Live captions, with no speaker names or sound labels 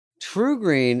True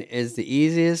Green is the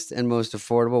easiest and most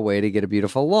affordable way to get a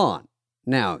beautiful lawn.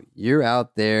 Now, you're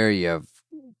out there, you have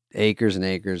acres and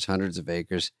acres, hundreds of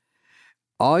acres.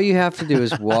 All you have to do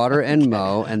is water and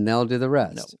mow, and they'll do the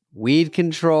rest. No. Weed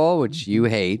control, which you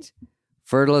hate,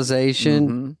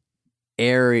 fertilization,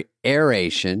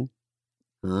 aeration.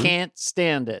 Can't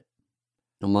stand it.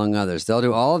 Among others. They'll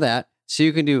do all of that, so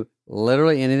you can do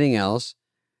literally anything else.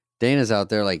 Dana's out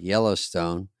there like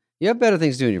Yellowstone. You have better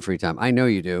things to do in your free time. I know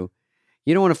you do.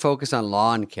 You don't want to focus on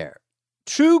lawn care.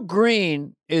 True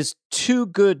Green is too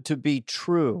good to be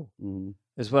true,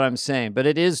 is what I'm saying. But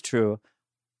it is true,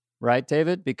 right,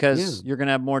 David? Because you're going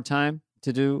to have more time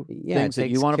to do things that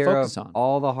you want to focus on.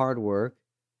 All the hard work,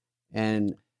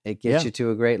 and it gets you to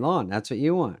a great lawn. That's what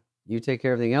you want. You take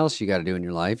care of everything else you got to do in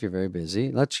your life. You're very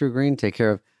busy. Let True Green take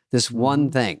care of this one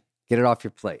thing. Get it off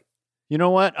your plate. You know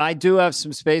what? I do have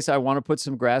some space. I want to put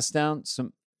some grass down.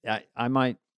 I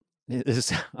might.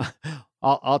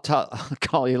 I'll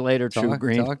call you later, True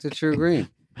Green. Talk to True Green.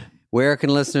 Where can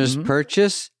listeners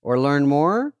purchase or learn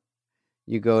more?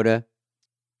 You go to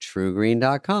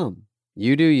truegreen.com.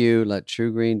 You do you. Let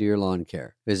True Green do your lawn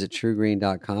care. Visit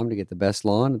truegreen.com to get the best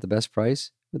lawn at the best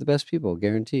price with the best people,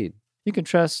 guaranteed. You can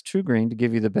trust True Green to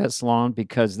give you the best lawn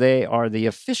because they are the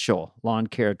official lawn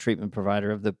care treatment provider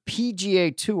of the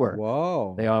PGA Tour.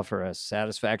 Whoa. They offer a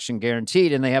satisfaction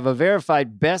guaranteed, and they have a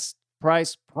verified best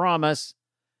price promise,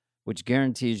 which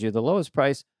guarantees you the lowest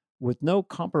price with no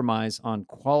compromise on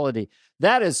quality.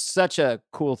 That is such a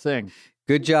cool thing.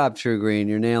 Good job, True Green.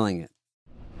 You're nailing it.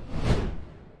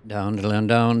 So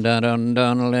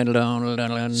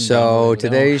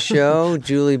today's show,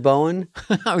 Julie Bowen.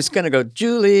 I was going to go,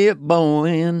 Julie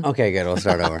Bowen. Okay, good. We'll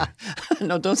start over.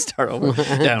 No, don't start over.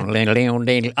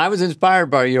 I was inspired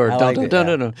by your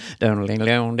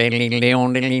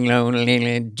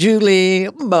Julie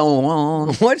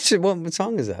Bowen. What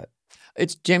song is that?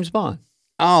 It's James Bond.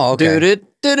 Oh, okay.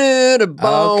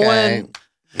 Bowen. Okay.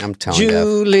 I'm tone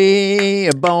Julie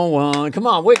Bowen. Come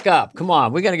on, wake up. Come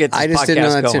on. We got to get this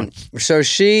podcast going. So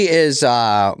she is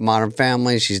Modern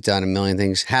Family. She's done a million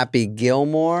things. Happy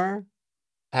Gilmore.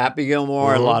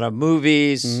 A lot of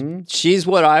movies. She's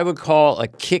what I would call a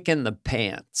kick in the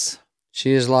pants.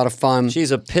 She is a lot of fun.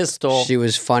 She's a pistol. She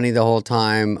was funny the whole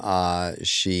time.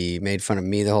 She made fun of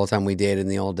me the whole time we dated in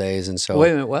the old days. And so,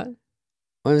 wait a minute, what?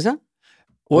 What was that?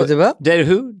 What's it about? Dated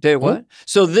who? Dated what?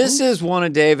 So this is one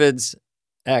of David's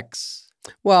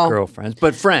girlfriends,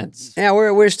 but friends. Yeah,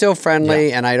 we're still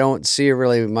friendly, and I don't see her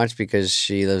really much because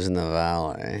she lives in the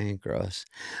valley. Gross.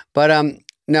 But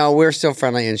no, we're still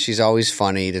friendly, and she's always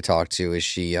funny to talk to. Is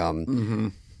she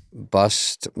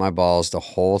bust my balls the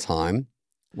whole time,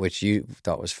 which you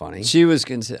thought was funny.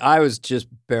 I was just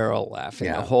barrel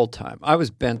laughing the whole time. I was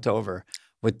bent over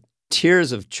with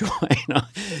tears of joy.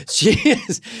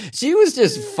 She was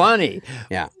just funny.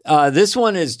 Yeah. This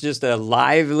one is just a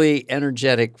lively,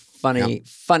 energetic,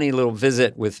 funny little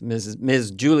visit with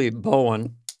Ms. Julie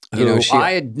Bowen, who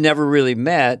I had never really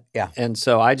met. Yeah. And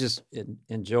so I just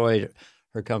enjoyed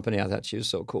her company. I thought she was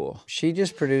so cool. She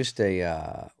just produced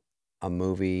a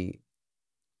movie,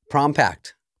 Prom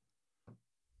Pact.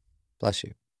 Bless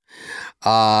you.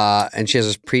 And she has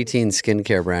this preteen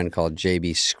skincare brand called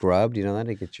JB Scrub. Do you know that?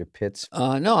 It gets your pits.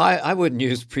 No, I wouldn't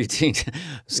use preteen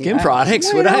skin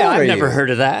products, would I? I've never heard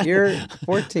of that. You're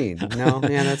 14. No,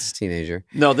 yeah, that's a teenager.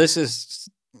 No, this is,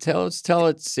 tell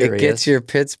it serious. It gets your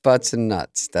pits, butts, and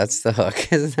nuts. That's the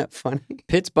hook. Isn't that funny?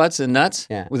 Pits, butts, and nuts?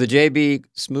 Yeah. With a JB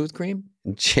smooth cream?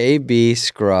 JB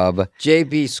Scrub.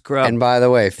 JB Scrub. And by the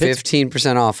way,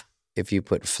 15% off. If you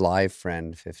put Fly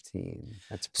Friend 15,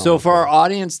 that's so for our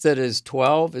audience that is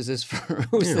 12. Is this for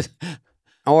who's this?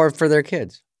 Or for their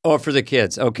kids? Or for the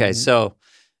kids? Okay, so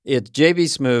it's JB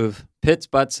Smooth, pits,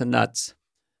 butts, and nuts.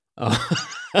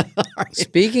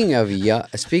 Speaking of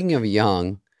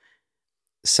young,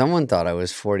 someone thought I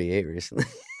was 48 recently.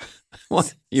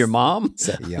 What? Your mom? Is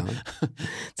that young?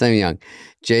 I'm young.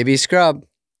 JB Scrub,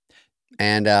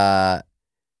 and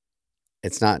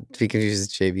it's not to be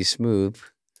confused with JB Smooth.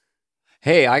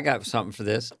 Hey, I got something for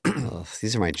this. Oh,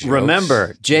 these are my jokes.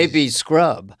 Remember, JB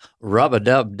Scrub,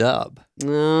 rub-a-dub-dub. No.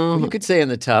 Well, you could say in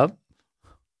the tub.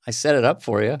 I set it up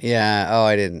for you. Yeah. Oh,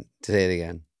 I didn't. Say it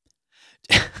again.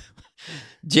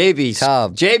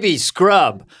 JB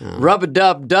Scrub,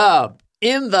 rub-a-dub-dub,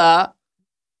 in the...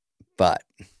 butt.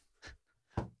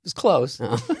 It's close.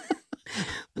 Oh.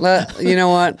 You know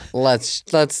what?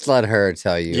 Let's let her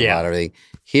tell you about everything.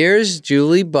 Here's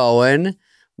Julie Bowen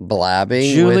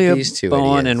blabbing with these two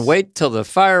Bowen, idiots. And wait till the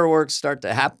fireworks start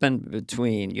to happen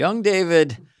between young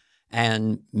David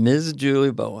and Ms.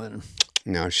 Julie Bowen.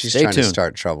 No, she's Stay trying tuned. to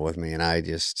start trouble with me, and I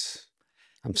just...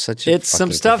 I'm such a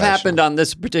some stuff happened on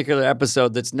this particular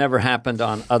episode that's never happened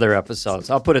on other episodes.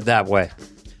 I'll put it that way.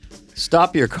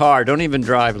 Stop your car. Don't even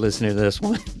drive listening to this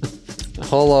one.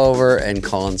 Pull over and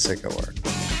call in sick at work.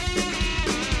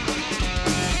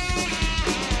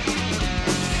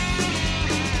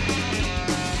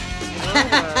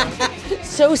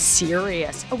 So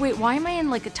serious. Oh wait, why am I in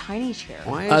like a tiny chair?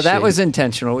 Why is that she? was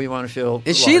intentional. We want to feel.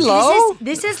 Is she low?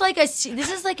 This is like a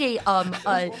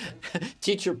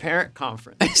teacher parent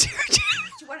conference.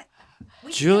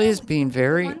 Julia's being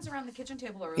very. Ones around the kitchen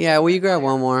table are Yeah, will you grab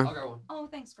one more? I'll grab one. Oh,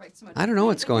 thanks, Greg. So much. I don't know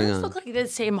what's going on. Look like the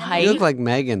same height. You look like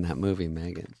Megan, that movie,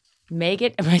 Megan.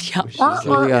 Megan. She's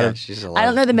 11. I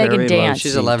don't know the Megan dance.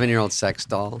 She's an 11-year-old sex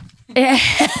doll.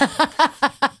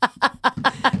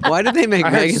 Why did they make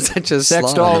Megan such a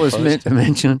sex doll? Was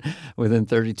mentioned within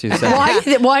 32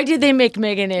 seconds. Why did they make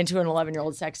Megan into an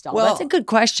 11-year-old sex doll? Well, that's a good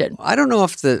question. I don't know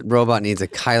if the robot needs a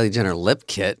Kylie Jenner lip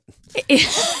kit.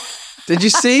 Did you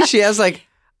see? She has like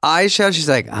eyeshadow. She's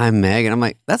like, I'm Megan. I'm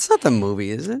like, that's not the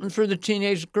movie, is it? And for the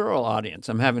teenage girl audience,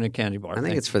 I'm having a candy bar. I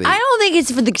think it's for the. I don't think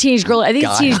it's for the teenage girl. I think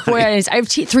it's teenage boy audience. I have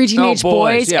 3 teenage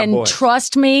boys, yeah, and boys.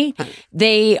 trust me,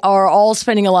 they are all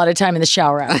spending a lot of time in the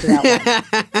shower after that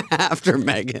one. After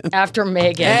Megan. After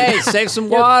Megan. Hey, save some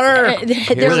water.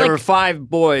 There were 5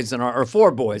 boys or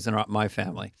 4 boys in my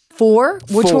family. 4?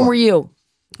 Which 4. one were you?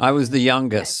 I was the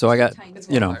youngest, so I got,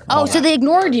 Oh, so they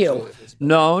ignored you.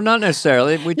 No, not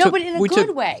necessarily. But in a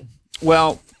good way.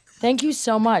 Well, thank you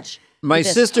so much. my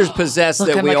sisters possessed Look,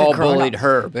 that I'm we like a all grown-up. bullied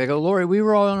her. They go, Lori, we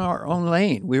were all in our own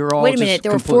lane. We were all Wait a minute,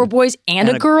 there were 4 boys and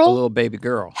a a girl? little baby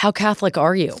girl. How Catholic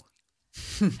are you?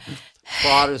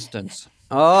 Protestants.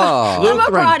 Oh. I'm a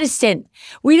Protestant.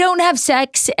 We don't have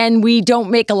sex and we don't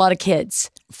make a lot of kids.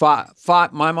 My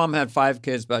mom had 5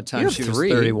 kids by the time she was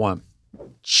 31.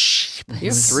 You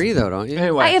have 3 though, don't you?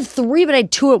 Anyway, I have 3, but I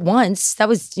had 2 at once. That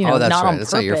was, Oh, that's not right. on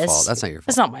That's purpose. not your fault. That's not your fault.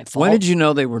 That's not my fault. when did you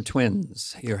know they were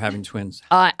twins? You're having twins.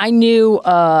 I knew,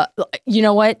 you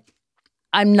know what?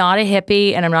 I'm not a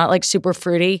hippie and I'm not like super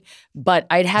fruity, but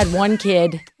I'd had one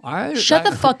kid. Shut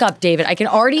the fuck up, David. I can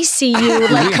already see you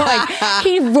like going,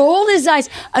 he rolled his eyes.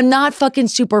 I'm not fucking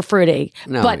super fruity,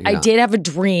 No, but you're I not. did have a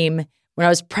dream when I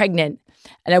was pregnant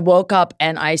and I woke up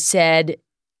and I said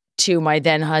to my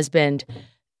then husband,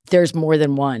 there's more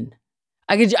than one.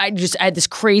 I had this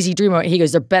crazy dream. He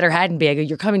goes, there better hadn't be. I go,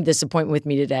 you're coming to this appointment with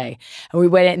me today. And we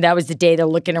went in, and that was the day they're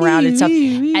looking around and stuff.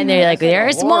 And they're like,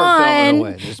 there's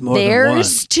one.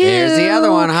 There's 2. There's the other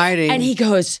one hiding. And he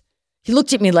goes, he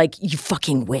looked at me like, you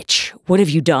fucking witch. What have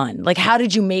you done? Like, how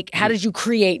did you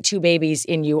create 2 babies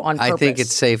in you on purpose? I think it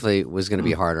safely was going to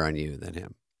be harder on you than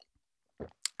him.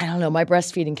 I don't know. My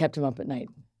breastfeeding kept him up at night.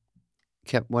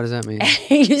 What does that mean?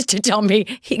 He used to tell me,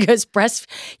 he goes,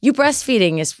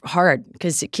 breastfeeding is hard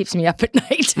because it keeps me up at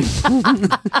night.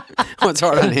 What's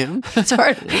hard on him? It's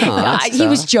hard. that's He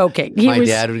was tough. joking. My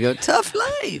dad would go, tough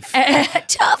life.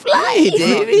 Tough life.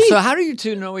 Davey. So how do you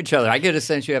 2 know each other? I get a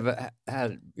sense you have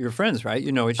had your friends, right?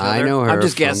 You know each other. I know her. I'm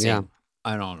just from- guessing. yeah.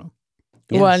 I don't know.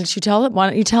 Yes. Why don't you tell him? Why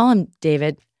don't you tell him,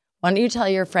 David? Why don't you tell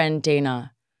your friend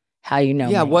Dana how you know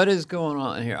Yeah, me? what is going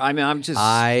on here? I mean,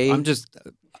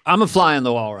 I'm a fly on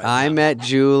the wall right I now. met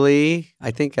Julie,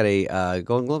 I think, at a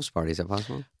Golden Globes party. Is that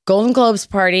possible? Golden Globes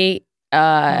party,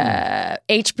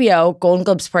 HBO Golden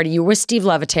Globes party. You were with Steve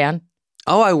Levitan.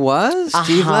 Oh, I was?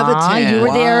 Steve Levitan. You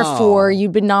were there Wow.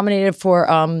 you'd been nominated for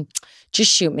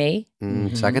Just Shoot Me.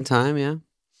 Second time, yeah.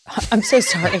 I'm so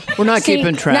sorry. We're not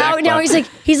keeping track. Now but-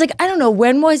 he's like, I don't know,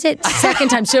 when was it? Second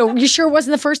time. So you sure it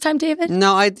wasn't the first time, David?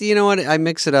 No, you know what? I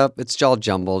mix it up. It's all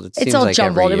jumbled. It It's seems all like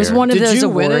jumbled. every It was year. one of Did those you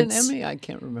awards. win an Emmy? I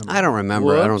can't remember. I don't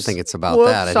remember. I don't Whoops. think it's about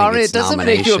Whoops, that. I sorry, think it's it doesn't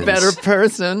make you a better nominations.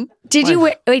 person. Did you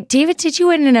win? Wait, David, did you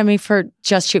win an Emmy for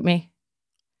Just Shoot Me?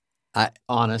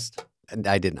 Honest.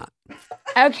 I did not.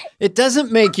 Okay. It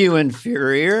doesn't make you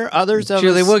inferior. Others of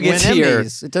Julie, us we'll get win to your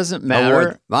Emmys. It doesn't matter.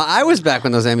 Award. Well, I was back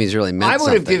when those Emmys really meant I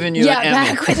would have something. given you Yeah, an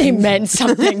Emmy. back when they meant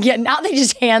something. Yeah, now they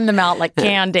just hand them out like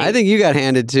candy. I think you got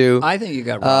handed to. I think you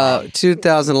got robbed.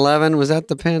 2011, was that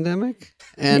the pandemic?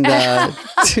 And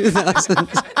 2000.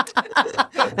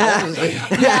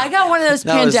 Yeah, I got one of those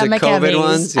That was the pandemic COVID Emmys.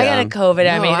 ones? I Yeah. got a COVID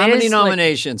Emmy. No, how They many just, like-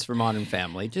 nominations for Modern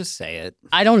Family? Just say it.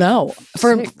 I don't know.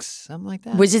 For 6, something like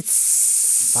that. was it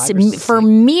 5 or 6? for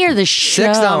me or the show?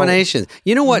 6 nominations.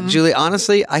 You know what, Julie?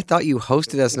 Honestly, I thought you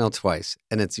hosted SNL twice,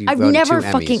 and it's you I've voted never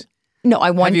 2 fucking. Emmys. No,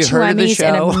 I won Have you 2 heard of the Emmys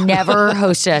and show? I've never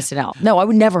hosted SNL. No, I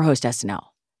would never host SNL.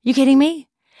 You kidding me?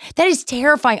 That is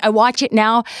terrifying. I watch it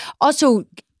now. Also,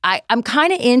 I'm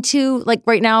kind of into like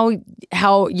right now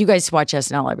how you guys watch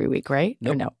SNL every week, right?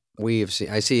 Nope. Or no?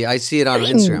 I see it on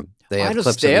Instagram. They have I don't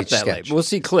clips stay of up each that sketch. late. We'll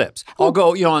see clips. I'll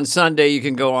go, on Sunday you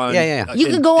can go on. Yeah. You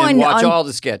can go and watch on all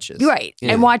the sketches. Right.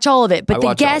 And watch all of it. But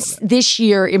the guests it. this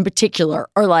year in particular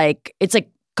are like, it's like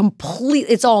complete,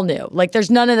 it's all new. Like there's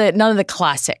none of the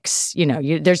classics.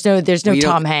 There's no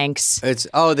Tom Hanks. It's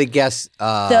the guests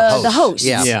the hosts.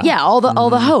 Yeah, all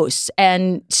the hosts.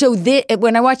 And so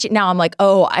when I watch it now, I'm like,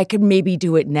 oh, I could maybe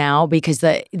do it now because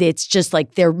it's just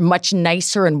like they're much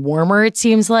nicer and warmer, it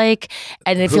seems like.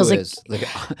 And it feels like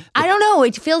I don't know,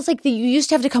 it feels like you used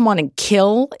to have to come on and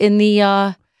kill in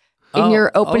the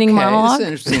your opening monologue.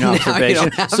 That's an interesting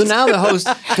observation. So now the hosts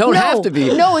don't have to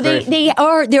be. No,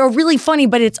 they're really funny,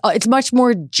 but it's much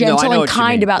more gentle and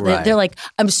kind about it. They're like,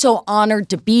 I'm so honored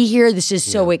to be here. This is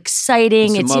so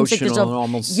exciting. It's seems like there's and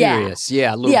almost serious.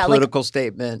 Yeah, a little political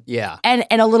statement. Yeah. And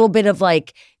a little bit of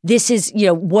like, this is,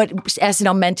 what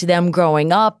SNL meant to them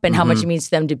growing up and how much it means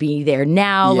to them to be there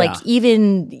now. Yeah. Like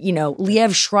even,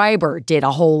 Liev Schreiber did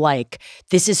a whole like,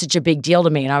 this is such a big deal to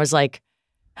me. And I was like,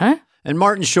 huh? And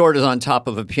Martin Short is on top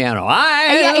of a piano.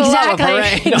 Exactly.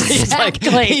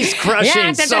 He's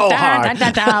crushing so hard.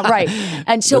 Right.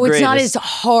 And so it's not as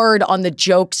hard on the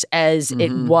jokes as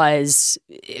it was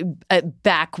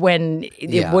back when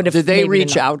it would have. Did they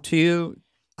reach out to you?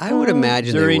 I would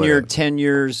imagine during your 10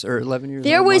 years or 11 years.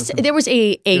 There was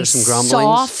a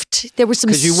soft. There was some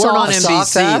because you weren't on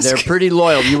NBC. They're pretty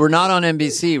loyal. You were not on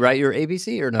NBC, right? You're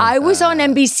ABC or no? I was on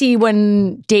NBC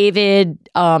when David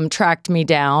tracked me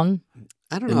down.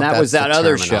 I don't know. And that was that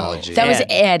other show. That was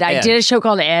Ed. I did a show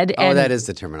called Ed. And that is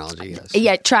the terminology. Yes.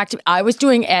 Yeah, tracked. I was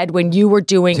doing Ed when you were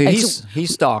doing. So he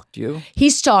stalked you. He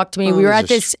stalked me. We were at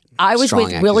this. I was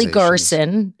with Willie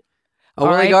Garson.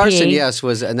 Willie Garson, yes,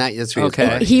 was, and that's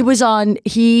okay. He was on.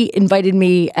 He invited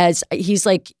me as he's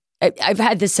like. I've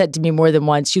had this said to me more than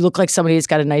once. You look like somebody who's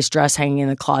got a nice dress hanging in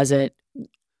the closet.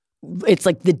 It's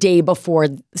like the day before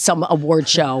some award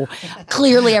show.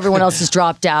 Clearly, everyone else has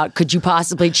dropped out. Could you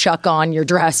possibly chuck on your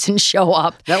dress and show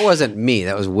up? That wasn't me.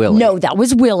 That was Willie. No, that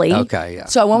was Willie. Okay, yeah.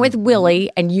 So I went with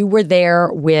Willie, and you were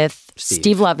there with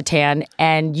Steve Levitan,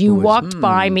 and you walked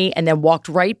by me and then walked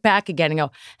right back again and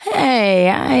go,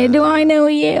 hey, do I know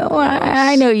you?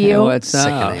 I know you. Hey, what's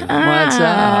up? What's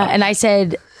up? And I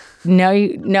said,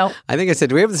 no. I think I said,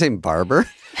 do we have the same barber?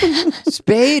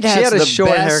 Spade has had a the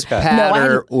short best haircut.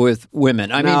 patter with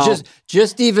women. I mean,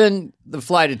 just even the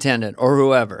flight attendant or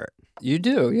whoever. You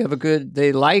do. You have a good.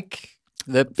 They like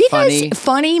the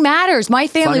funny matters. My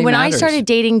family, when I started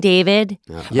dating David,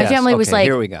 my family was like,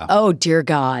 here we go. Oh dear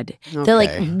God. Okay. They're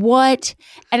like, what?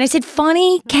 And I said,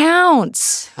 funny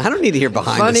counts. I don't need to hear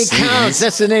behind funny the scenes. Counts.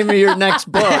 That's the name of your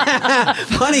next book.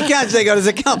 Funny counts. They go, does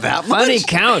it count that much? Funny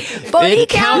counts. Funny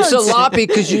counts a lot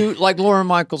because you, like Lauren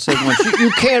Michael said once, you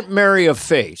can't marry a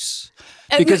face.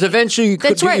 Because eventually you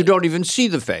don't even see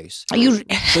the face. So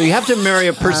you have to marry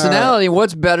a personality.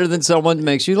 What's better than someone that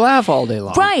makes you laugh all day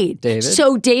long? Right. David.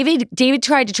 So David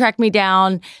tried to track me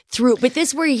down but this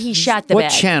is where he shot the bed. What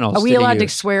channels? Are we allowed to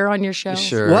swear on your show?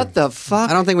 Sure. What the fuck?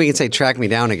 I don't think we can say track me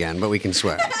down again, but we can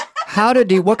swear. How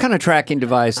did he, what kind of tracking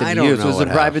device did he use? Was it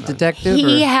a private detective?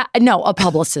 No, a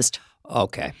publicist.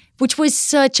 Okay. Which was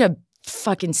such a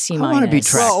fucking C-. I want to be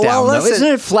tracked down, though. Isn't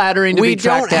it flattering to be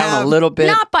tracked down a little bit?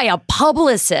 Not by a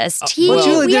publicist.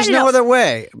 Julie, there's no other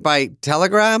way. By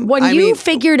telegram? When you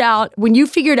figured out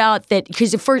that,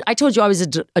 because at first I told you I was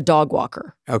a dog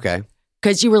walker. Okay.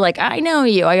 Because you were like, I know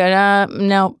you. I go,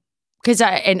 no. Because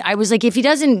I was like, if he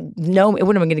doesn't know,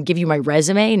 what am I going to give you my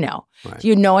resume? No. Right.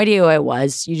 You had no idea who I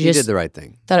was. You just did the right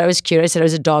thing. Thought I was cute. I said I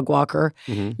was a dog walker.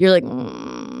 Mm-hmm. You're like,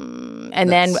 and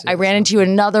then I ran into you at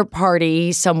another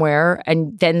party somewhere.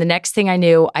 And then the next thing I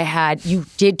knew, you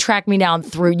did track me down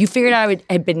through. You figured out I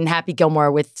had been in Happy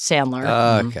Gilmore with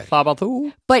Sandler. Okay.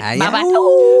 But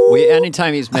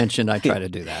anytime he's mentioned, I try to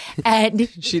do that. And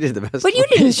she did the best. But you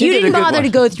didn't bother to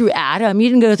go through Adam. You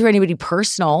didn't go through anybody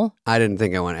personal. I didn't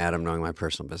think I want Adam knowing my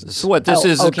personal business. So what? This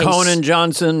is a Conan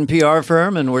Johnson PR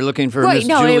firm, and we're looking for Miss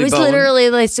Julie it was Bowen. Literally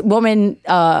this woman.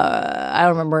 I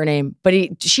don't remember her name, but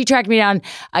she tracked me down.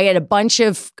 I had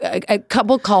a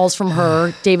couple calls from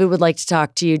her. David would like to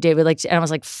talk to you. And I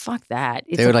was like, fuck that.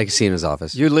 They would like to see in his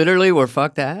office. You literally were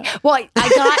fuck that? Well, I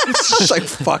got. It's like,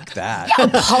 fuck that. A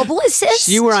publicist?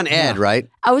 You were on Ed, right?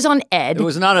 I was on Ed. It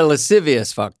was not a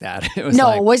lascivious fuck that. It was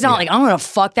it was not like, I'm going to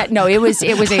fuck that. No, it was a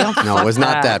no, it was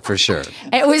not that for sure.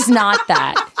 It was not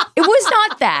that. It was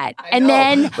not that. And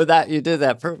then. But you did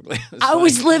that perfectly. I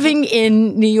was living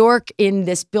in New York in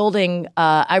this building.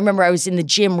 I remember I was in the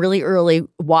gym really early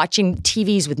watching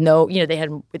TVs with no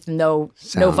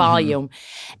volume.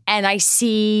 And I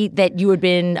see that you had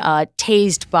been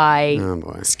tased by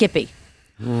Skippy.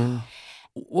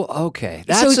 Well, okay.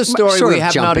 That's a story we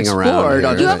have not explored.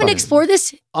 You haven't explored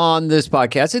this? On this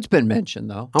podcast. It's been mentioned,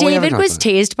 though. David was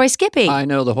tased by Skippy. I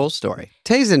know the whole story.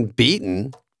 Tased and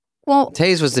beaten? Well,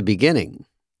 tased was the beginning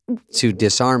to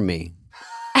disarm me.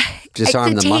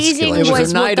 Disarm the musculature. It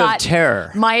was a night of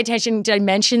terror. My attention. Did I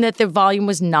mention that the volume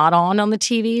was not on the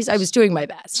TVs? I was doing my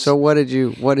best. So what did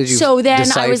you? So then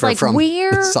I was like,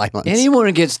 "Where?" Silence. Anyone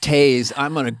who gets tased,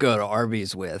 I'm going to go to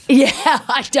Arby's with. Yeah,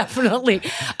 I definitely.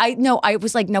 I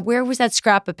was like, "Now where was that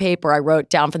scrap of paper I wrote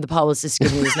down from the publicist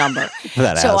giving me his number?" So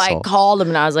asshole. I called him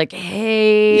and I was like,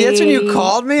 "Hey." That's when you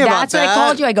called me about That's when I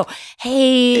called you. I go,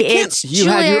 "Hey, it's you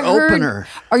Julie, had your opener.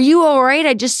 Are you all right?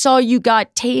 I just saw you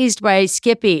got tased by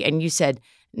Skippy," and you said,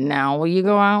 "Now will you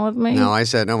go out with me?" No, I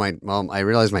said no. I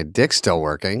realized my dick's still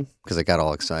working because I got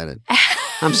all excited.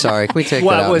 I'm sorry. Can we take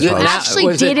that out? You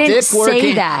actually didn't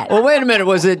say that. Well, wait a minute.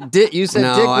 Was it dick? You said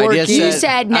dick working. You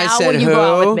said, "Now will you go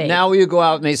out with me?" Now will you go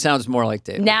out with me? Sounds more like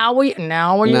David. Now will you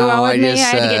go out with me? I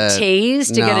had to get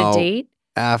tased to get a date.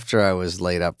 After I was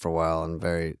laid up for a while in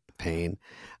very pain,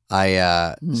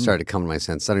 I started to come to my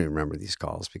senses. I don't even remember these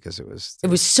calls because it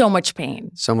was so much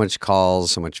pain. So much calls,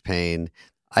 so much pain.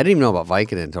 I didn't even know about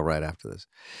Vicodin until right after this.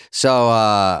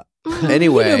 So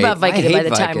anyway, you knew about Vicodin by the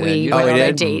time we went on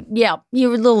a date. Yeah, you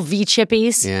were little V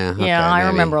chippies. Yeah, okay, I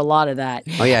remember a lot of that.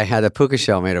 Oh yeah, I had a puka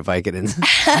shell made of Vicodin.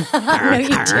 No,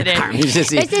 you didn't. You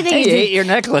just ate your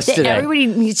necklace today. Everybody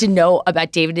needs to know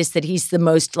about David is that he's the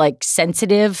most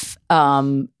sensitive,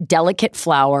 delicate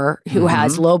flower who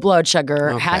has low blood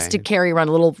sugar, has to carry around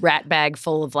a little rat bag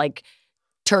full of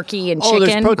turkey and chicken. Oh,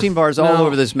 there's protein bars all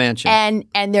over this mansion.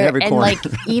 And they're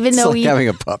even though it's like having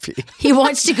a puppy. He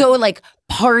wants to go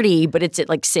party, but it's at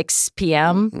 6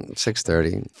 p.m.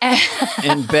 6:30.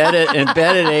 In bed at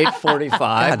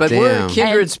 8:45. But we're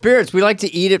kindred spirits. We like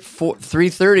to eat at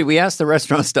 3:30. We asked the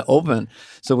restaurants to open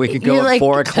so we could go at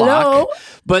 4 o'clock. Hello?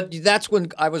 But that's when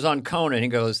I was on Conan. He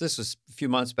goes, this was a few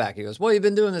months back. He goes, well, you've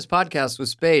been doing this podcast with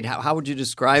Spade. How would you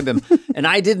describe him? And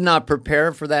I did not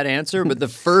prepare for that answer, but the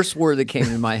first word that came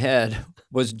in my head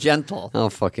was gentle. I'll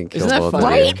fucking kill Isn't that both funny?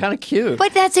 of you. It's kind of cute.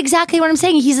 But that's exactly what I'm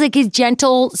saying. He's a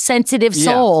gentle, sensitive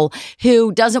soul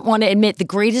who doesn't want to admit the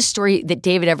greatest story that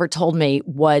David ever told me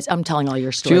was, I'm telling all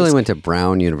your stories. Julie went to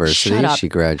Brown University. Shut up. She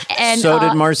graduated. And, so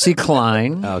did Marcy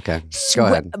Klein. Okay. Go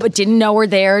ahead. But didn't know her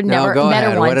there. Never go met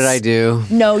ahead. her once. What did I do?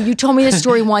 No, you told me the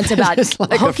story once about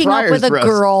hooking up with a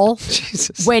girl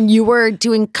when you were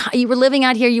living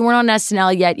out here. You weren't on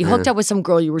SNL yet. You hooked up with some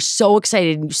girl. You were so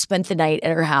excited and you spent the night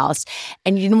at her house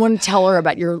and you didn't want to tell her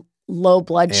about your low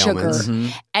blood sugar.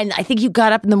 And I think you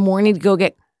got up in the morning to go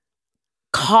get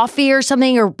coffee or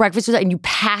something or breakfast and you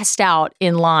passed out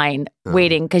in line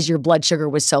waiting because your blood sugar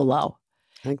was so low.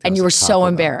 And you were so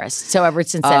embarrassed. So ever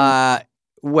since then.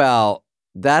 Well,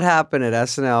 that happened at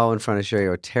SNL in front of Sherry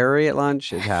O'Terry at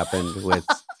lunch. It happened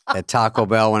at Taco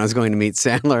Bell when I was going to meet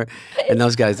Sandler and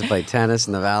those guys that played tennis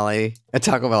in the Valley. At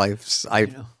Taco Bell, I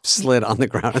slid on the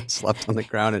ground and slept on the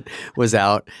ground and was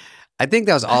out. I think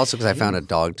that was also because I found a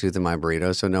dog tooth in my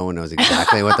burrito, so no one knows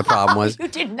exactly what the problem was. You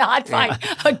did not find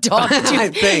a dog tooth. I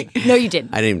think. No, you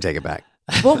didn't. I didn't even take it back.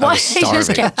 Well, why they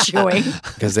just kept chewing?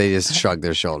 Because they just shrugged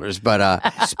their shoulders. But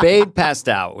Spade passed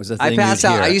out was a thing. I passed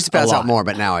out. I used to pass out more,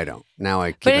 but now I don't. Now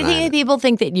I keep But I think people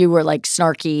think that you were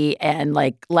snarky and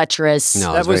lecherous.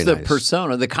 No, that was the nice.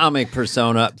 persona, the comic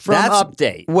persona from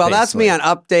Update. Well, basically. that's me on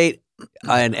Update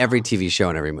in every TV show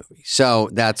and every movie. So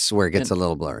that's where it gets a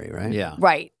little blurry, right? Yeah.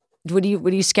 Right. What are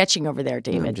you sketching over there,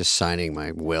 David? I'm just signing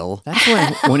my will.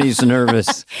 That's when he's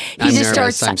nervous. I'm just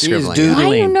nervous. starts. I'm scribbling. Why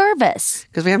are you nervous?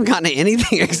 Because we haven't gotten to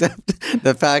anything except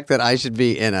the fact that I should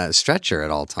be in a stretcher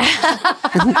at all times.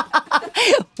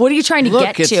 What are you trying to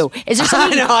get to? Is there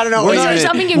something? I don't know. Is there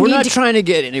something you We're need not to? trying to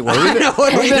get anywhere. We've been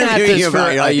at this for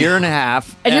a year and a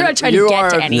half. And you're not trying to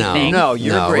get to anything. No,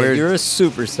 you're great. You're a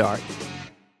superstar.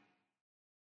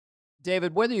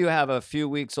 David, whether you have a few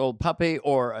weeks old puppy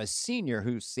or a senior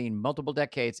who's seen multiple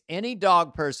decades, any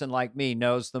dog person like me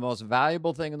knows the most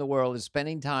valuable thing in the world is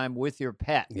spending time with your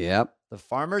pet. Yep. The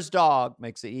farmer's dog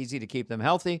makes it easy to keep them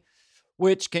healthy,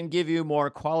 which can give you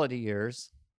more quality years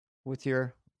with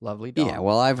your lovely dog. Yeah,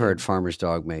 well, I've heard Farmer's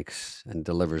Dog makes and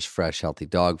delivers fresh, healthy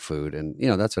dog food. And,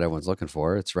 that's what everyone's looking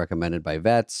for. It's recommended by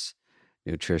vets,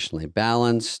 nutritionally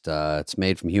balanced. It's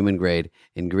made from human-grade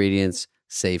ingredients.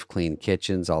 Safe, clean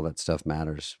kitchens, all that stuff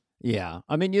matters. Yeah.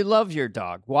 I mean, you love your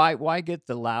dog. Why get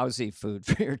the lousy food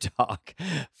for your dog?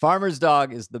 Farmer's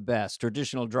Dog is the best.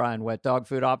 Traditional dry and wet dog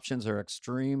food options are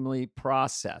extremely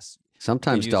processed.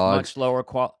 Sometimes use dogs... much lower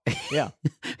quality. Yeah.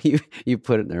 you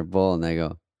put it in their bowl and they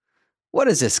go, what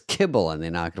is this kibble? And they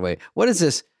knock it away. What is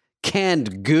this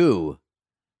canned goo?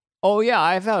 Oh, yeah.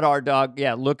 I've had our dog,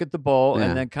 look at the bowl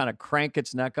and then kind of crank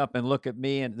its neck up and look at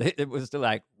me. And it was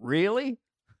like, really?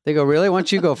 They go, really? Why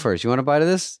don't you go first? You want a bite of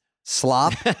this?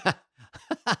 Slop?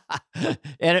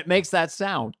 And it makes that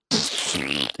sound.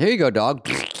 Here you go, dog.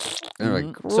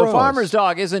 Like, so Farmer's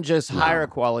Dog isn't just higher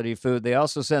quality food. They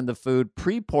also send the food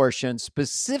pre-portioned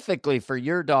specifically for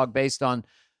your dog based on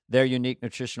their unique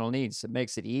nutritional needs. It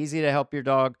makes it easy to help your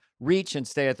dog reach and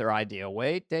stay at their ideal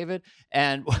weight, David,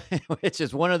 and which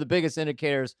is one of the biggest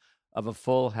indicators of a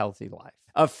full, healthy life.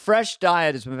 A fresh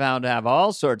diet has been found to have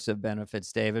all sorts of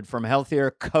benefits, David, from healthier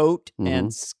coat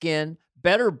and skin,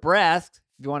 better breath,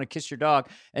 if you want to kiss your dog,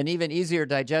 and even easier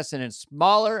digestion and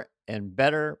smaller and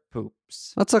better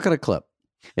poops. Let's look at a clip.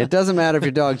 It doesn't matter if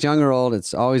your dog's young or old.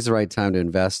 It's always the right time to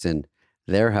invest in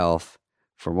their health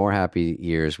for more happy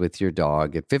years with your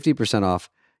dog. Get 50% off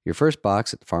your first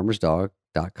box at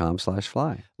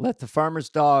farmersdog.com/fly. Let the Farmer's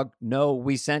Dog know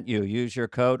we sent you. Use your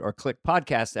code or click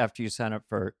podcast after you sign up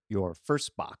for your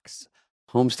first box.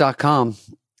 Homes.com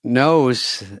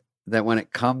knows that when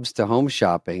it comes to home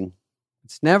shopping,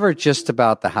 it's never just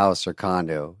about the house or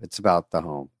condo. It's about the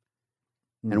home.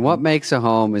 And what makes a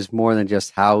home is more than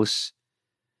just house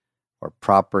or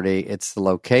property. It's the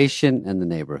location and the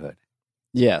neighborhood.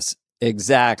 Yes,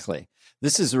 exactly.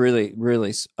 This is really,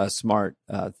 really a smart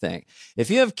thing.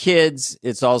 If you have kids,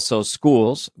 it's also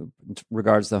schools, in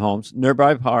regards to homes,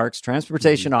 nearby parks,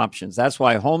 transportation options. That's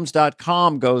why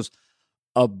Homes.com goes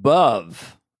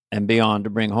above and beyond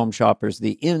to bring home shoppers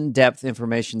the in-depth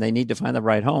information they need to find the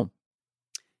right home.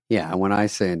 Yeah, and when I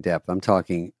say in-depth, I'm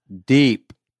talking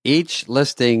deep. Each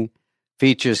listing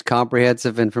features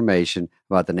comprehensive information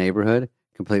about the neighborhood,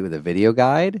 complete with a video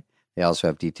guide. They also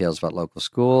have details about local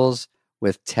schools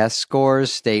with test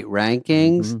scores, state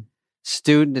rankings,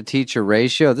 student to teacher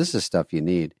ratio. This is stuff you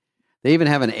need. They even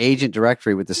have an agent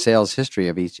directory with the sales history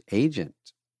of each agent.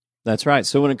 That's right.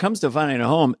 So when it comes to finding a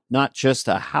home, not just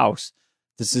a house,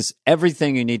 this is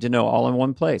everything you need to know all in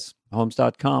one place.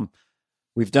 Homes.com.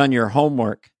 We've done your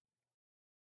homework.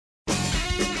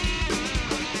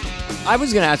 I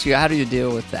was going to ask you, how do you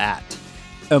deal with that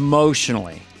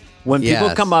emotionally? When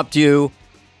people come up to you,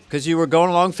 because you were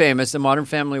going along famous, the Modern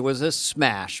Family was a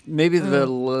smash. Maybe the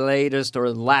latest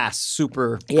or last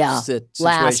super situation.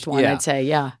 Last one, I'd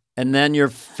say, And then you're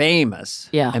famous.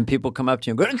 Yeah. And people come up to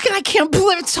you and go, I can't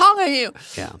believe it's on you.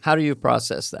 Yeah. How do you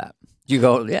process that? You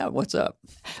go, what's up?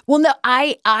 Well, no,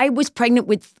 I was pregnant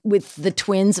with the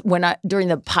twins during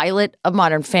the pilot of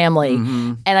Modern Family,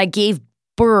 and I gave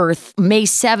birth. May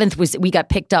 7th we got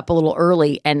picked up a little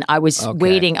early, and I was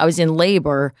waiting. I was in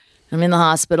labor. I'm in the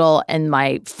hospital, and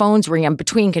my phone's ringing. I'm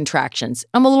between contractions.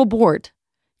 I'm a little bored.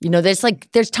 You know, there's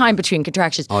time between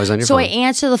contractions. Always on your phone. phone. I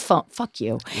answer the phone. Fuck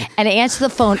you. And I answer the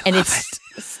phone, and it's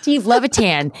Steve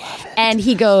Levitan, and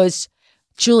he goes,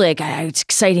 Julie, it's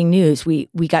exciting news. We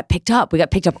got picked up. We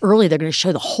got picked up early. They're going to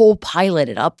show the whole pilot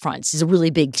at Upfronts. This is a really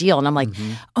big deal. And I'm like,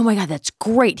 oh my God, that's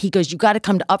great. He goes, you got to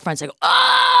come to Upfronts. I go,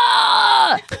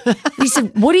 He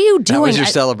said, what are you doing? That was your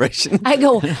celebration. I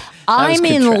go, I'm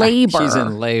in labor. She's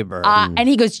in labor. And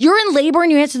he goes, you're in labor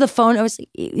and you answer the phone.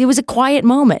 It was a quiet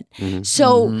moment.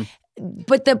 So,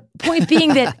 but the point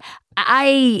being that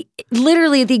I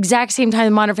literally at the exact same time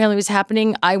the Modern Family was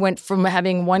happening, I went from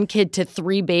having one kid to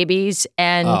 3 babies.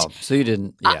 And so you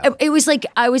didn't, it was like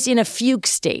I was in a fugue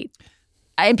state.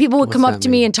 And people would come up to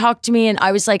me and talk to me. And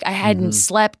I was like, I hadn't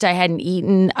slept. I hadn't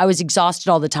eaten. I was exhausted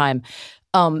all the time.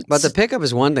 But the pickup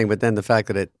is one thing, but then the fact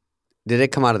that did it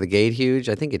come out of the gate huge?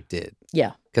 I think it did.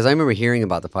 Yeah. Because I remember hearing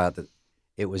about the pilot that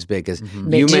it was big. Because Did you it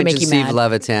mentioned make you Steve mad?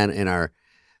 Levitan in our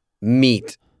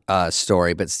meet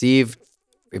story, but Steve,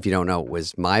 if you don't know,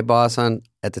 was my boss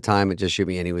at the time at Just Shoot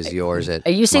Me, and he was yours at.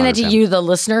 Are you saying that to you, the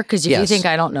listener? Because if you Yes. think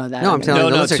I don't know that, No, I'm telling you.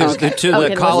 No, the to listeners-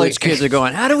 the college kids are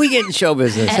going, how do we get in show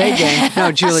business? Hey, gang.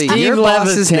 No, Julie, Steve your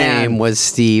boss's Levitan. name was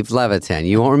Steve Levitan.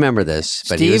 You won't remember this,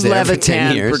 but he was Steve there for 10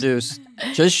 Levitan years. produced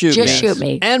Just Shoot Just Me. Shoot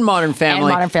Me. And Modern Family.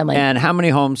 And Modern Family. And how many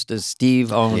homes does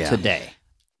Steve own Yeah. today?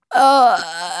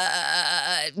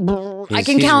 I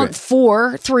can he's count rich.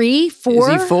 4. Is he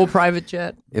full private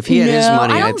jet? If he had his No,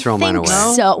 money, I I'd don't throw mine think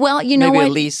away. So, well, you know Maybe what?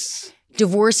 a lease?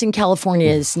 Divorce in California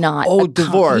is not.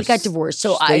 Divorce. He got divorced.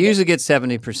 So they usually get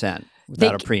 70%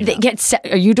 without a prenup. They get.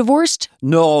 Are you divorced?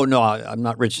 No, I'm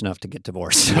not rich enough to get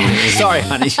divorced. Sorry,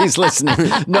 honey, she's listening.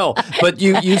 No, but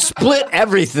you split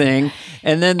everything,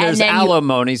 and then there's then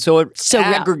alimony, so it's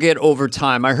aggregate over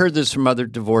time. I heard this from other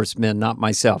divorced men, not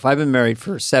myself. I've been married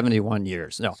for 71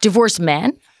 years. No, Divorced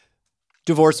man?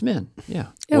 divorced men. Yeah.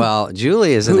 Well,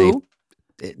 Julie is in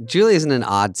an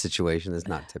odd situation that's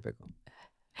not typical.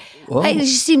 Whoa. It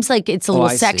just seems like it's a little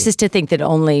I see. sexist to think that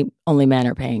only men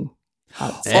are paying.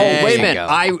 Wait a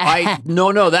minute.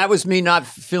 No, that was me not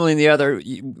feeling the other.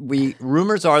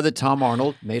 Rumors are that Tom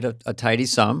Arnold made a tidy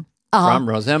sum from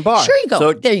Roseanne Barr. Sure you go.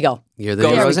 So, there you go. You're the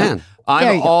Roseanne.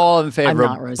 I'm all in favor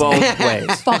of both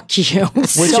ways. Fuck you.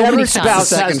 Whichever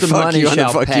spouse has the money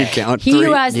shall pay. He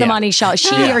who has the money shall,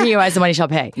 or he who has the money shall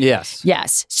pay.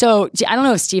 Yes. So I don't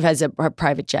know if Steve has a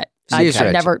private jet.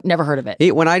 I've never heard of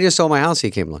it. When I just sold my house,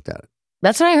 he came and looked at it.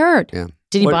 That's what I heard. Yeah.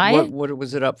 Did he buy it? What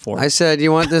was it up for? I said,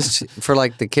 you want this for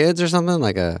like the kids or something?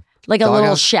 Like a little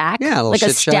house? shack? Yeah, a little like a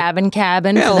stabbing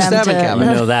cabin for them stabbing cabin.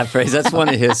 I know that phrase. That's one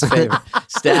of his favorite.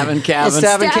 Stabbing cabin.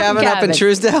 Stabbing cabin up in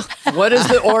Truesdale. What is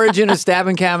the origin of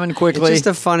stabbing cabin quickly? It's just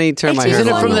a funny term I heard. Isn't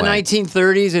it from the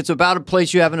 1930s? It's about a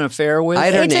place you have an affair with? I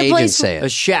had an agent say it. A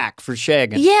shack for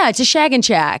shagging. Yeah, it's a shagging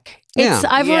shack.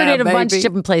 I've heard it a bunch of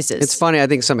different places. It's funny. I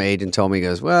think some agent told me, he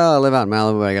goes, well, I live out in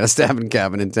Malibu. I got a stabbing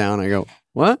cabin in town. I go,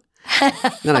 what?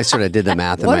 Then I sort of did the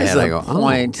math in my head. I go,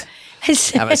 point?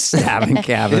 Have a stabbing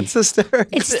cabin. It's hysterical.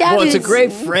 It's a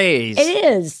great phrase. It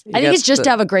is. I think it's just to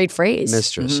have a great phrase.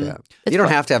 Mistress, yeah. You don't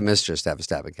have to have mistress to have a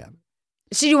stabbing cabin.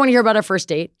 So do you want to hear about our first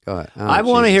date? Go ahead. I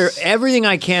want to hear everything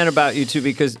I can about you two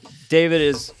because David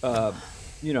is,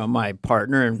 my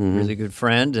partner and really good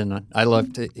friend, and I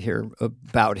love to hear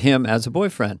about him as a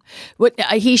boyfriend.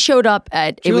 He showed up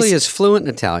at... Julie is fluent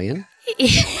in Italian.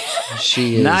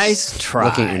 She is nice try.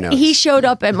 Looking at your notes. He showed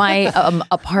up at my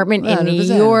apartment in New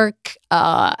York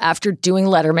after doing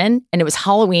Letterman, and it was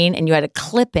Halloween, and you had a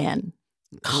clip-in,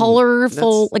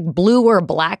 colorful, like blue or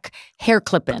black hair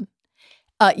clip-in.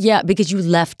 Yeah, because you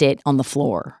left it on the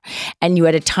floor, and you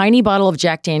had a tiny bottle of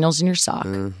Jack Daniels in your sock.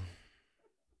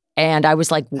 And I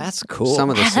was like, "That's cool." Some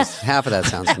of this, half of that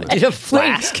sounds familiar. A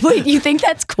flask. Wait, you think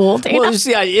that's cool, Dana? Well, you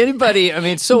see, anybody. I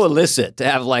mean, it's so illicit to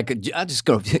have I'll just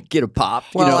go get a pop.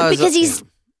 Because he's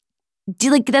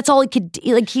like that's all he could.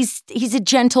 Like he's a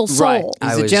gentle soul.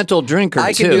 Right. He's a gentle drinker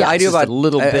too. I do about a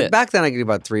little bit. Back then, I could do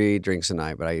about 3 drinks a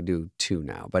night, but I do 2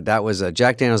 now. But that was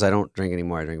Jack Daniels. I don't drink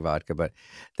anymore. I drink vodka, but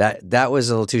that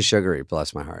was a little too sugary.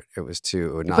 Bless my heart, it was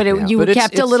too. You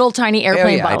kept a little tiny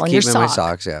airplane bottle in your sock. My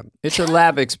socks. Yeah, it's a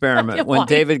lab experiment. When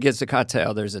David gets a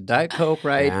cocktail, there's a Diet Coke,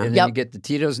 right, and then you get the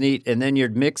Tito's neat, and then you're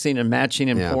mixing and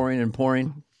matching and pouring and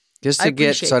pouring. Just to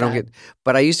get, so I don't get,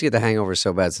 but I used to get the hangover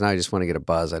so bad, so now I just want to get a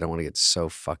buzz. I don't want to get so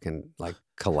fucking like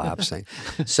collapsing.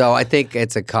 So I think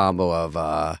it's a combo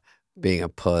of being a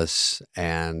puss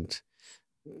and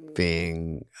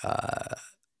being a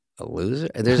loser.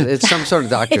 It's some sort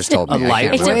of doctor's told me. A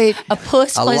lightweight? A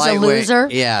puss plays a loser?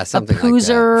 Yeah, something like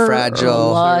that.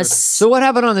 Fragile. So what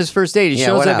happened on this first date? He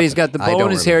shows up, he's got the bow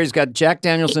in his hair, he's got Jack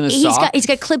Daniels in his sock. He's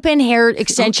got clip-in hair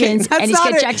extensions, and he's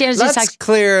got Jack Daniels in his sock. That's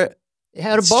clear. It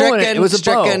had a bow in it. It was a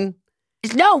bow.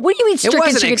 No, what do you mean stricken?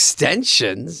 It wasn't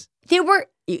extensions.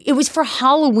 It was for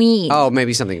Halloween. Oh,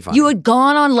 maybe something funny. You had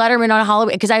gone on Letterman on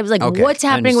Halloween because I was like, what's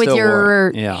happening with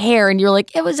your hair? And you're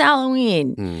like, it was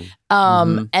Halloween.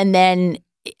 And then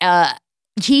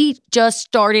he just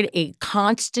started a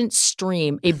constant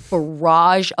stream, a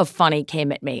barrage of funny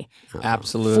came at me.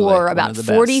 Absolutely. For about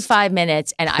 45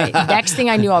 minutes. And next thing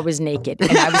I knew, I was naked.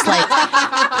 And I was like,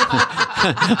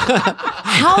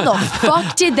 how the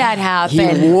fuck did that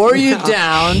happen? He wore you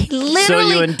down. So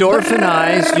you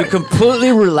endorphinized, you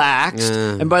completely relaxed.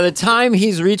 And by the time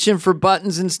he's reaching for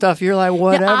buttons and stuff, you're like,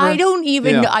 whatever. I don't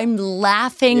even know. I'm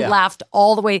laughing, laughed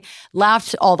all the way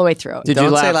through. Did you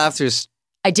laugh through?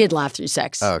 I did laugh through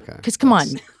sex. Oh, okay. Because come on.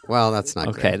 Well, that's not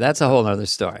okay. Great. That's a whole other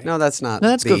story. No, that's not.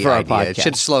 That's good for our podcast. It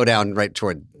should slow down right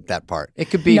toward that part.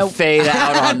 It could be fade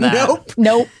out on that.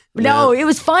 Nope. No, it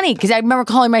was funny because I remember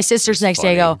calling my sisters the next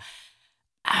day. I go,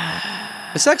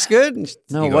 is sex good?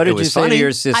 No, what did you say to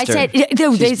your sister?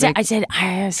 I said,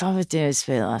 I saw this dude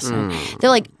last night. They're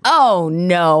like, oh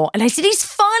no. And I said, he's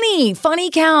funny. Funny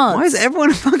counts. Why is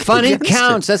everyone fucking Funny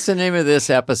counts. That's the name of this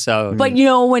episode. But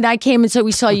when I came and so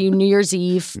we saw you New Year's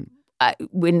Eve,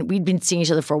 when we'd been seeing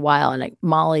each other for a while, and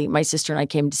Molly, my sister, and I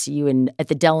came to see you at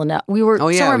the Delano. We were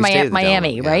somewhere in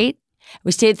Miami, right?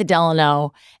 We stayed at the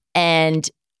Delano, and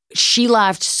she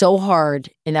laughed so hard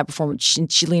in that performance.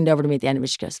 She leaned over to me at the end of it.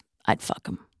 She goes, I'd fuck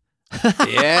him.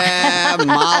 Yeah,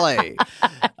 Molly.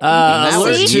 That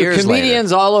was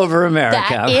comedians all over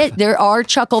America. There are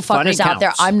chuckle fuckers out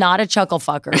there. I'm not a chuckle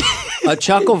fucker. A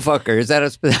chuckle fucker? Is that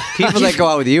people that go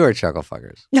out with you are chuckle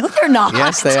fuckers? No, they're not.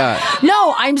 Yes, they are.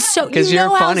 No, I'm so. Because you're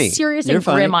funny. How serious and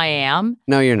grim I am.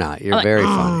 No, you're not. You're very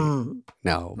funny.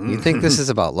 No, you think this is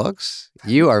about looks?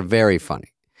 You are very funny.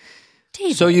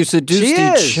 So you seduced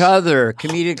each other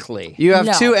comedically. You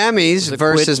have 2 Emmys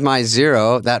versus my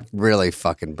 0. That really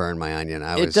fucking burned my onion.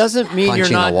 It doesn't mean you're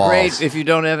not great if you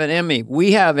don't have an Emmy.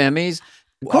 We have Emmys.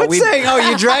 Quit saying, "Oh,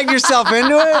 you dragged yourself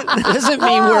into it." Doesn't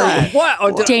mean we're what?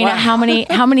 Oh, Dana, how many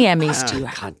Emmys do you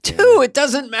have? 2. It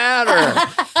doesn't matter.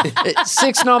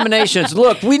 6 nominations.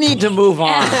 Look, we need to move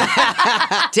on.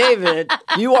 David,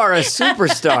 you are a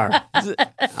superstar.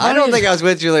 I don't think I was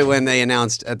with Julie when they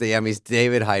announced at the Emmys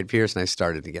David Hyde Pierce, and I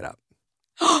started to get up.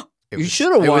 You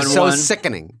should have won. It was so one.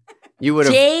 sickening. You would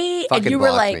have fucking and you were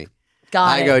blocked like, me. "Got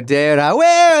I it." go, David,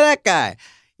 where that guy?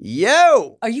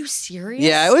 Yo. Are you serious?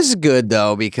 Yeah, it was good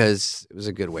though because it was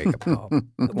a good wake up call.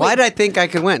 Why did I think I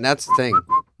could win? That's the thing.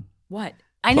 What?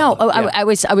 I know. I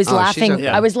was laughing. okay.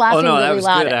 I was laughing that really was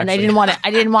loud, good, and I actually. didn't want to.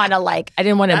 I didn't want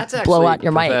to blow out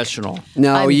your mic. Professional.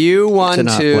 No, you won To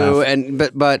not two, laugh. and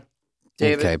but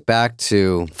David. okay, back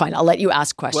to Fine, I'll let you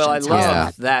ask questions. Well, I love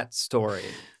Yeah. that story.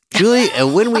 Julie.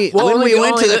 When we Well, when we only-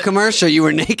 went to only the the- commercial, you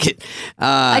were naked.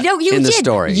 I know you in did. the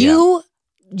story. You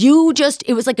just,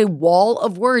 it was like a wall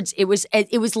of words. It was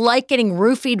like getting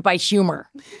roofied by humor.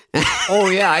 Oh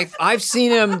yeah, I've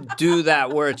seen him do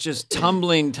that where it's just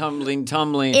tumbling,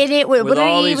 It with what are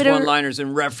all you- these what are- one-liners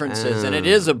and references, and it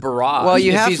is a barrage. Well,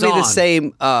 you if have to he's be the on. same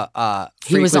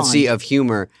He was frequency on. of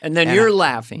humor. And then you're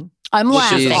laughing. I'm Which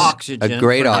laughing. is She's oxygen a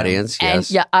great for him. audience. And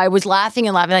Yes. yeah, I was laughing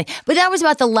and laughing. But that was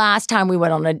about the last time we were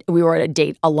on a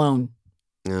date alone.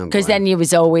 Oh, Because boy. then it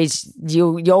was always,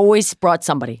 you always brought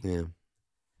somebody. Yeah.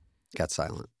 Got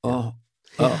silent. Oh.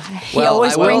 He Well,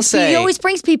 always I will brings say- he always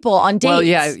brings people on dates. Well,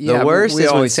 yeah. The worst we is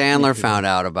when always Sandler meet found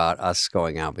out about us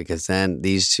going out because then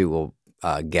these two will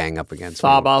gang up against me.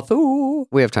 Sabathu.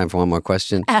 We have time for one more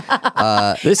question. This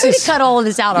You're gonna is cut all of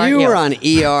this out, aren't You you? were on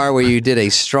ER where you did a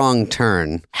strong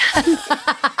turn.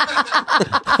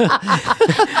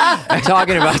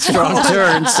 talking about strong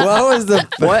turns. What was the?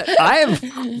 What I have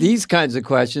these kinds of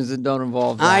questions that don't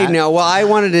involve that. I know. Well, I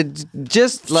wanted to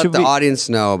just let Should the we- audience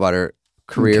know about her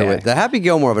career Okay. with the Happy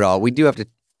Gilmore of it all. We do have to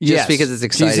just Yes. because it's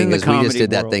She's in exciting the because we just comedy did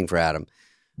that world. thing for Adam.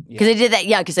 Because I did that.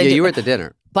 Yeah, because I Yeah, did. you were at the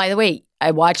dinner. By the way,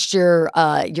 I watched your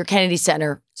Kennedy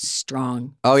Center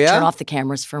strong. Oh, yeah? Turn off the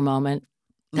cameras for a moment.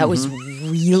 That was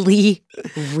really,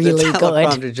 really The good.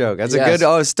 teleprompter joke. That's Yes. a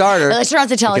good starter. Let's turn off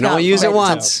the You teleprompter. can only use it Right.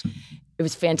 once. It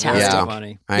was fantastic. Yeah.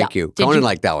 funny. Thank Yeah. you. Did Conan you-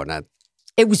 liked that one. That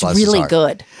It was Bless his really heart.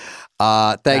 good.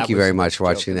 Thank That you was very a much for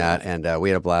joke watching of the that. night. And we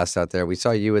had a blast out there. We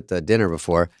saw you at the dinner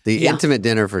before, the Yeah. intimate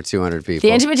dinner for 200 people.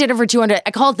 The intimate dinner for 200.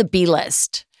 I call it the B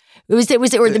list. It was the it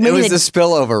was the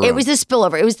spillover room. It was the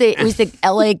spillover. It was the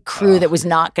LA crew that was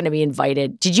not going to be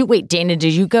invited. Dana,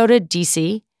 did you go to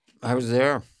DC? I was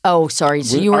there. Oh, sorry.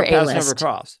 So you were Our paths A never list.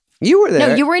 crossed. You were there.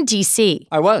 No, you were in DC.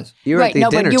 I was. You were Right, at the no,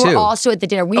 dinner but you too. were also at the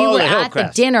dinner. We Oh, were the at the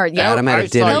Hillcrest. dinner. Yeah, Adam had a I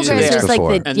dinner thought 2 you Hillcrest weeks was like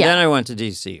before. the- And Yeah. then I went to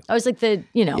DC. I was like the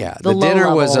Yeah, the the low dinner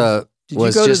level. was go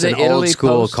to just the an old Italy school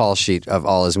Post? call sheet of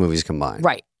all his movies combined.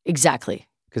 Right, exactly.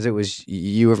 Because it was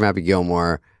you were from Happy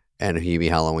Gilmore and Hubie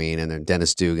Halloween, and then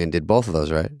Dennis Dugan did both of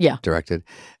those, right? Yeah. Directed.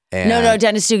 And No,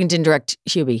 Dennis Dugan didn't direct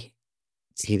Hubie.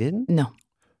 he didn't. No,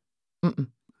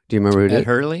 Do you remember who Ed did?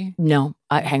 Hurley? no.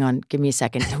 Hang on, give me a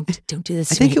second. Don't do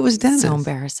this. I to think me. it was Dennis. So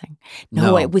embarrassing. No,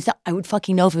 No. it was. I would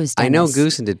fucking know if it was Dennis. I know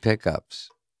Goosen did pickups.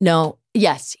 No,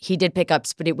 yes, he did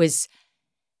pickups, but it was.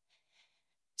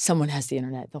 Someone has the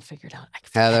internet. They'll figure it out. I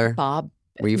forget. Heather? Bob.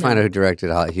 Will you No. find out who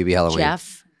directed Hubie Halloween?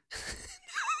 Jeff.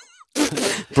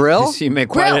 Brill? He made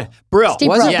Brill. quite a Brill. Steve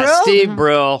Was Brill. it Yeah, Brill? Steve Mhm.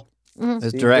 Brill Mhm. has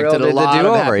Steve directed Brill a did the lot of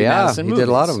do-over, Happy yeah. Madison He did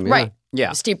a lot of movies. them. Yeah. Right.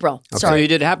 Yeah. Steve Brill. Okay. So Sorry. you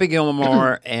did Happy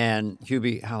Gilmore and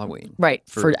Hubie Halloween. Right.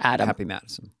 For Adam. Happy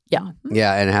Madison. Yeah.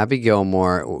 Yeah, and Happy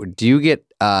Gilmore. Do you get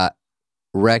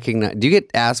recognized? Do you get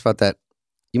asked about that?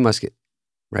 You must get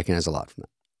recognized a lot from that.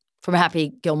 From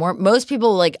Happy Gilmore. Most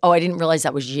people were like, oh, I didn't realize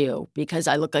that was you because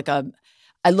I looked like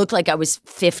I was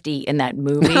 50 in that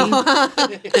movie.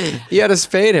 You had a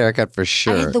spade haircut for I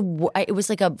sure. had it was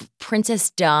like a Princess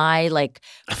Di, like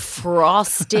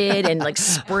frosted and like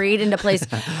sprayed into place.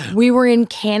 We were in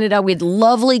Canada. We had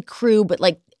lovely crew, but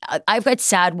like I've got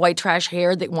sad white trash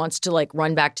hair that wants to like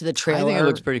run back to the I trailer. think it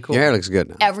looks pretty cool. Your hair looks good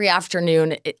now. every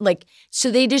afternoon.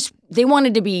 So they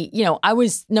wanted to be,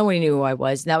 nobody knew who I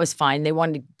was, and that was fine. They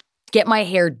wanted to get my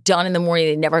hair done in the morning.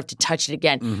 They'd never have to touch it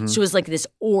again. Mm-hmm. So it was like this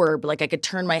orb, like I could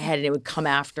turn my head and it would come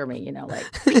after me, like.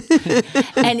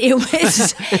 And it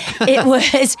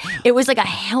was like a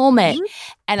helmet.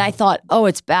 And I thought, oh,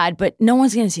 it's bad, but no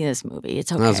one's going to see this movie.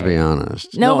 It's okay. Let's be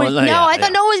honest. No, No, yeah, I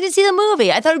thought no one was gonna see the movie.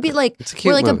 I thought it'd be like It's a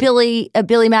cute we're like movie. a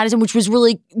Billy Madison, which was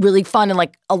really, really fun, and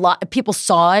like a lot of people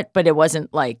saw it, but it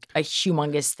wasn't like a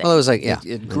humongous thing. Well, it was like, yeah.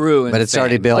 It grew in But it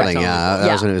started fame. building. That's Yeah, how it that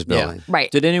Yeah. was when it was Yeah. building.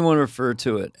 Right. Did anyone refer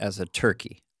to it as a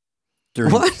turkey?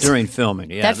 during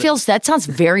filming. Yeah, that sounds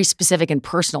very specific and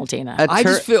personal, Tina. I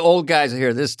just feel old guys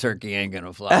here. This turkey ain't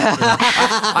gonna fly.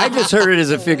 I just heard it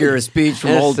as a figure of speech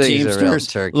from old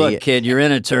Teamsters. Look, kid, you're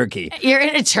in a turkey. You're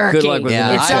in a turkey. Good luck with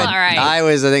it's all right. I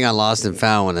was, I think, on Lost and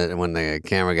Found when the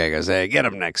camera guy goes, "Hey, get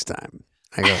him next time."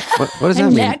 I go, "What does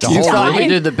that mean?" You thought you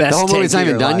did the best. The whole movie's not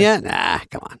even done yet. Nah,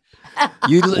 come on.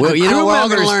 You know, we're all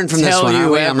going to learn from this one.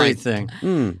 You everything.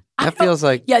 That feels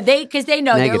like because they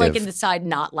know negative. they're like in the side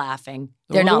not laughing.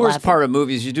 They're not. The worst part of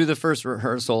movies, you do the first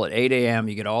rehearsal at 8 a.m.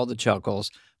 You get all the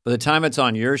chuckles. By the time it's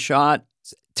on your shot,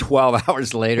 12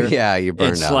 hours later, you're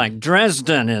burned out. It's like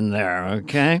Dresden in there,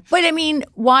 okay? But I mean,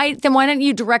 why don't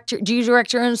you direct? Do you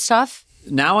direct your own stuff?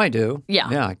 Now I do.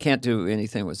 Yeah. I can't do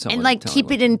anything with someone. And like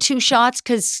keep it in 2 shots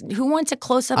because who wants a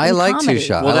close up? I like comedy? 2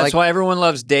 shots. Well, that's why everyone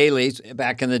loves dailies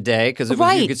back in the day because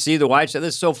you could see the wide shot.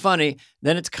 This is so funny.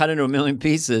 Then it's cut into a million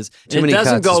pieces. And it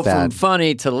doesn't go from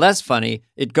funny to less funny.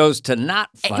 It goes to not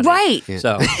funny. Right. Yeah.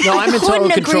 So no, I'm in total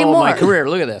control of my career.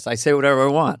 Look at this. I say whatever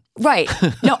I want. Right.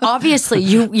 No, obviously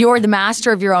you're the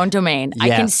master of your own domain.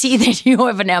 Yes. I can see that you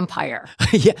have an empire.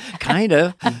 Yeah, kind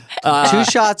of. 2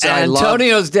 shots.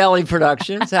 Antonio's Deli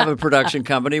Productions have a production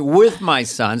company with my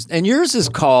sons, and yours is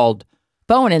called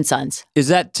Bowen and Sons. Is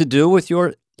that to do with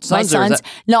your sons? My sons?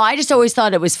 No, I just always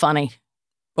thought it was funny.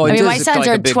 Oh, I mean, my sons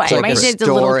are 20. Like a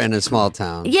store in a small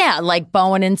town. Yeah, like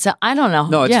Bowen and Sons. I don't know.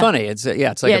 No, it's funny. It's like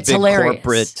a big hilarious.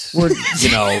 corporate.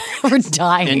 We're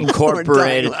dying.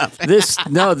 Incorporated. This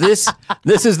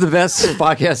is the best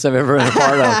podcast I've ever been a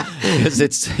part of because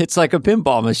it's like a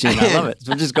pinball machine. I love it.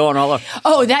 We're just going all over.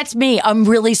 Oh, that's me. I'm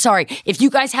really sorry. If you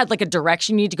guys had like a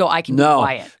direction you need to go, I can be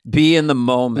quiet. Be in the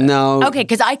moment. No. Okay,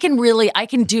 because I can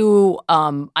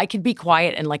be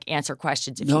quiet and like answer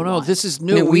questions. If you want. This is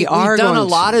new. I mean, we've done a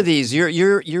lot of these. You're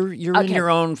okay. in your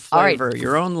own flavor,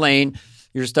 your own lane.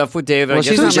 Your stuff with David. Well,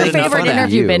 who's your favorite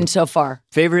interview been so far?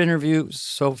 Favorite interview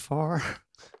so far?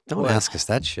 Don't ask us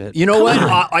that shit. You know what?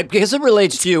 I guess it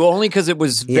relates to you only because it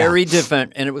was very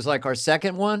different, and it was like our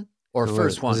second one or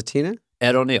first one. Was it Tina?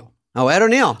 Ed O'Neill. Oh, Ed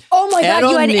O'Neill. Oh my God,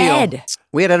 you had Ed.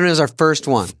 We had Ed O'Neill as our first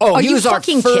one. Oh, are he you was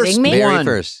fucking our first kidding me? Very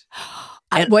first.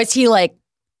 Was he like?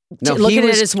 No, looking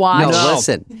at his watch. No,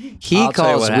 listen. He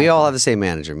calls. We all have the same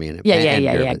manager, me and him.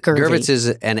 Yeah. Gervitz is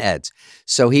and Ed's.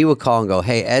 So he would call and go,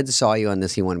 "Hey, Ed saw you on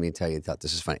this. He wanted me to tell you. He thought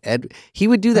this was funny." Ed, he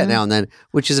would do that now and then,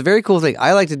 which is a very cool thing.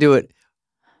 I like to do it.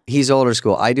 He's older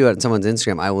school. I do it on someone's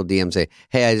Instagram. I will DM say,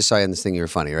 "Hey, I just saw you on this thing. You were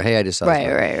funny," or "Hey, I just saw."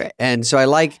 Right. And so I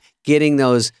like getting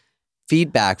those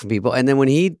feedback from people. And then when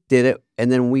he did it,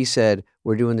 and then we said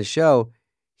we're doing the show,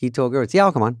 he told Gervitz, "Yeah,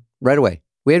 I'll come on right away."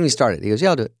 We hadn't even started. He goes,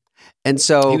 "Yeah, I'll do it." And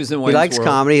so he likes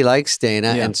comedy, he likes Dana,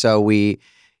 and so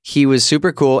he was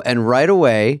super cool. And right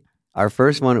away, our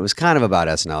first one, it was kind of about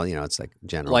SNL. You know, it's like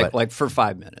general, like for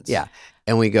 5 minutes. Yeah,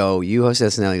 and we go, "You host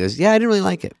SNL?" He goes, "Yeah, I didn't really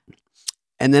like it."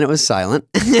 And then it was silent.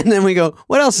 And then we go,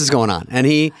 "What else is going on?" And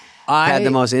he had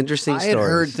the most interesting stories. I had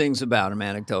heard things about him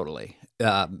anecdotally,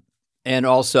 and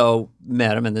also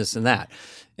met him and this and that.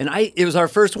 And it was our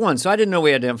first one, so I didn't know we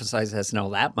had to emphasize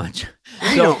SNL that much.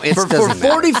 So for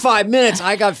 45 minutes,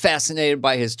 I got fascinated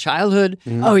by his childhood.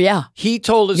 Oh yeah, he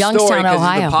told his story because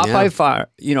he's the Popeye fire,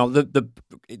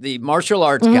 the martial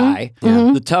arts guy,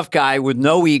 the tough guy with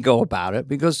no ego about it.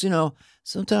 Because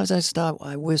sometimes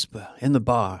I whisper in the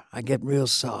bar. I get real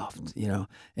soft,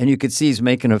 and you could see he's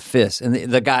making a fist. And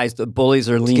the bullies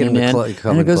are leaning in.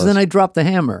 And he goes, then I drop the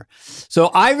hammer. So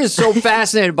I was so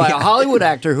fascinated by a Hollywood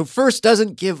actor who first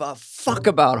doesn't give a fuck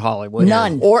about Hollywood.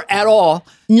 None. Or at all.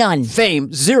 None.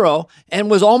 Fame, zero. And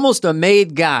was almost a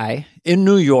made guy in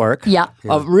New York. Yeah.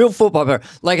 A real football player.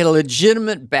 Like a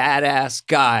legitimate badass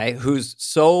guy who's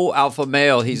so alpha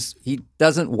male, he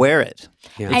doesn't wear it.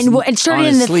 Yeah. And started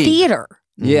in the theater.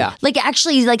 Yeah. Like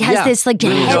actually has this like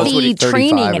heavy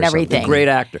training and everything. Great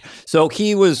actor. So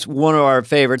he was one of our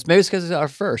favorites. Maybe it's because he's our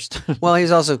first. Well,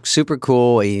 he's also super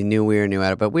cool. He knew we were new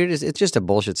at it, but it's just a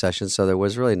bullshit session. So there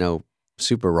was really no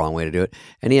super wrong way to do it.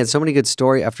 And he had so many good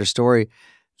story after story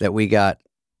that we got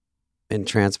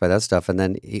entranced by that stuff. And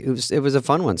then it was a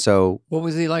fun one. So what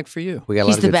was he like for you? We got a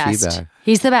lot of good feedback.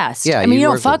 He's the best. Yeah. I mean, you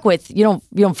don't fuck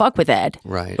with Ed.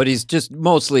 Right. But he's just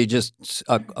mostly just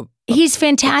he's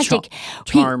fantastic.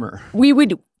 Charmer. We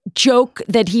would joke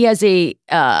that he has a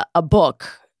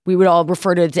book. We would all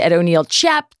refer to it as Ed O'Neill,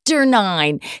 Chapter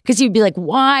 9, because he'd be like,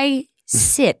 why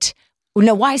sit?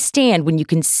 No, why stand when you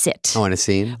can sit? Oh, in a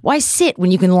scene? Why sit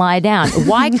when you can lie down?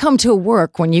 Why come to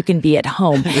work when you can be at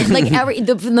home? Like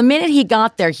the minute he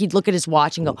got there, he'd look at his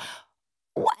watch and go,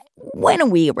 when are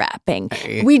we wrapping?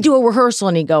 We do a rehearsal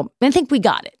and he'd go, I think we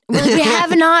got it. We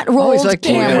have not rolled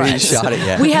cameras. Shot it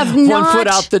yet. We have not. 1 foot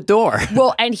out the door.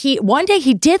 Well, and one day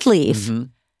he did leave.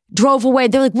 drove away.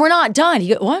 They're like, we're not done.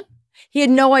 He go, what? He had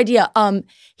no idea.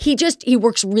 He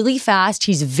works really fast.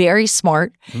 He's very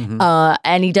smart,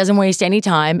 and he doesn't waste any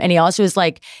time. And he also is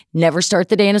like, never start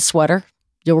the day in a sweater.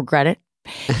 You'll regret it.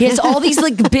 He has all these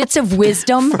like bits of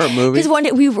wisdom. For a movie? Because one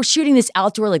day we were shooting this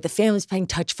outdoor, like the family's playing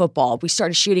touch football. We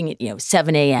started shooting at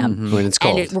 7 a.m. When it's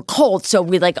cold. And we're cold. So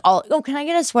we like can I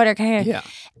get a sweater? Yeah.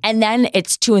 And then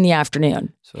it's 2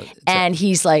 p.m. And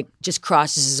he's like, just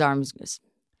crosses his arms and goes,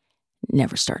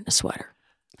 never start in a sweater.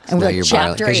 And we're like,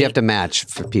 chapter 8. Because you have to match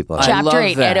for people. Chapter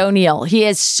 8, Ed O'Neill. He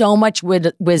has so much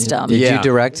wisdom. Did you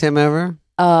direct him ever?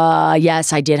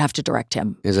 Yes, I did have to direct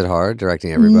him. Is it hard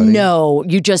directing everybody? No,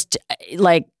 you just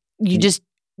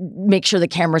make sure the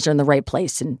cameras are in the right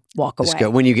place and walk away.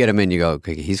 When you get him in, you go,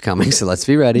 okay, he's coming, so let's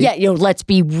be ready. Yeah, let's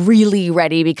be really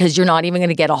ready because you're not even going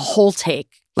to get a whole take.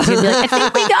 He's gonna be like, I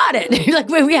think we got it. You're like,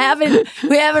 we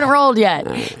haven't rolled yet.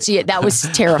 So that was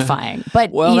terrifying.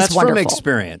 But well, he's that's wonderful. From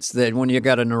experience. That when you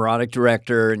got a neurotic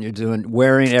director and you're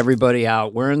wearing everybody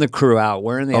out, wearing the crew out,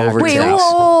 wearing the actors Wait, out.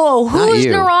 whoa, who's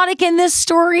neurotic in this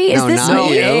story? Is this not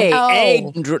me?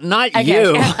 you. Not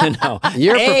you. No,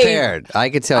 you're prepared. I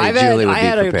could tell you, Julie would be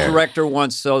prepared. I had a director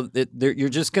once, so you're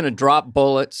just going to drop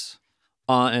bullets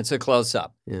on. And it's a close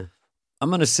up. Yeah, I'm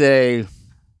going to say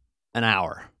an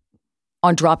hour.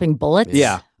 On dropping bullets?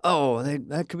 Yeah. Oh,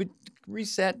 that could be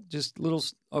reset. Just a little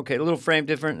frame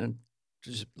different and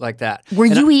just like that. Were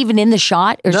you even in the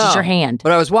shot or just your hand?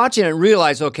 But I was watching it and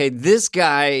realized, okay, this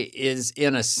guy is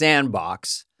in a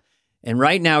sandbox and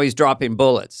right now he's dropping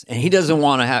bullets and he doesn't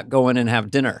want to go in and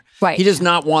have dinner. Right. He does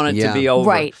not want it to be over.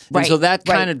 Right. And so that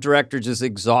kind of director just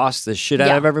exhausts the shit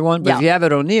out of everyone. But if you have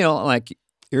Ed O'Neill, like,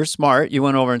 you're smart. You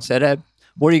went over and said, Ed,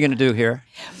 what are you going to do here?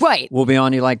 Right. We'll be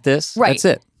on you like this. Right. That's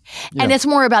it. And it's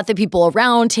more about the people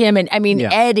around him. And I mean,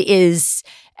 Ed is,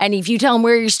 and if you tell him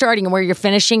where you're starting and where you're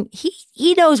finishing,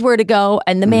 he knows where to go.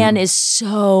 And the man is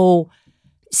so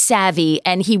savvy.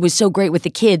 And he was so great with the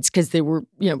kids because they were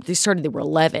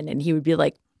 11. And he would be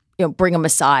like, bring them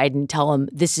aside and tell them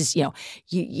this is, you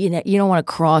don't want to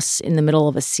cross in the middle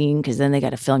of a scene because then they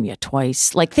got to film you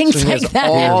twice. Like things like that.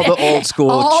 All the old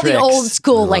school tricks. The old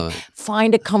school, like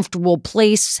find a comfortable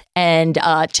place and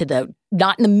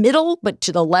not in the middle, but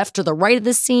to the left or the right of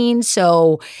the scene.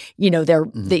 So, they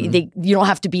you don't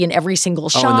have to be in every single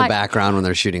shot. Oh, in the background when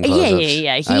they're shooting close-ups.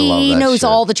 Yeah. He knows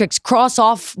all the tricks. Cross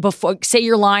off before, say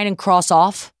your line and cross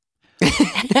off.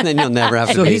 And then you'll never have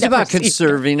to. So he's about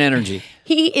conserving energy.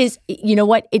 He is, you know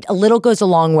what? A little goes a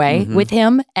long way with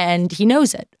him, and he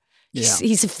knows it. Yeah.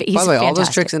 He's By the way, all those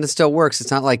tricks, and it still works.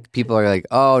 It's not like people are like,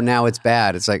 oh, now it's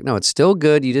bad. It's like, no, it's still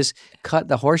good. You just cut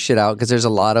the horse shit out because there's a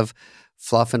lot of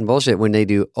fluff and bullshit when they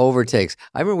do overtakes.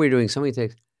 I remember we were doing so many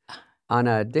takes on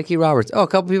Dickie Roberts. Oh, a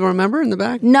couple people remember in the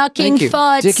back? Knucking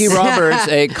Futs. Dickie Roberts,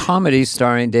 a comedy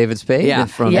starring David Spade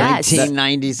from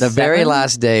 1997. The very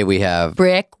last day we have.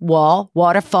 Brick, wall,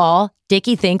 waterfall.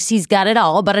 Dickie thinks he's got it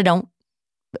all, but I don't.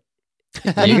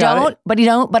 But he don't,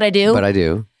 but I do. But I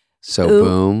do. So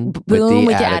boom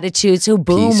with the attitude. So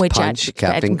boom with punch,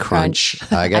 Captain Crunch.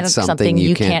 I got something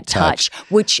you can't touch.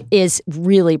 Which is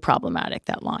really problematic,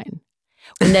 that line.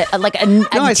 When a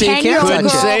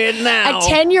 10-year-old say it now. A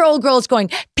 10-year-old girl is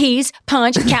going, peas,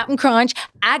 punch, Captain Crunch,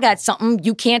 I got something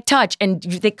you can't touch. And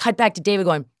they cut back to David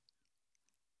going,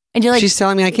 and you're like, she's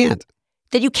telling me I can't.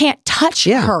 That you can't touch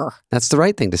her. That's the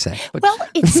right thing to say. Well,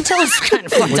 it's still kind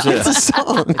of fucked up. It's a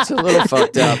song. It's a little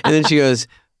fucked up. And then she goes,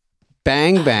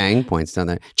 bang, bang, points down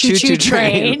there. Choo-choo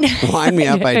train. Wind me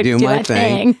up, I do my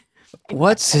thing.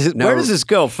 Where does this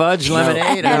go? Fudge,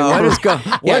 lemonade? No. Where does it go?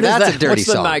 That's a dirty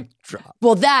song. Mic drop?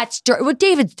 Well, that's dirty. Well,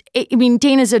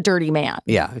 Dana's a dirty man.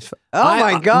 Yeah. Oh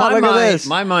my God, look at this.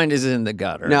 My mind is in the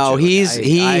gutter. No, he has to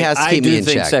keep me in check. I do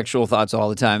think sexual thoughts all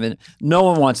the time, and no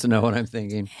one wants to know what I'm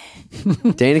thinking.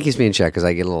 Dana keeps me in check because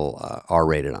I get a little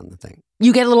R-rated on the thing.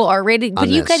 You get a little R-rated, but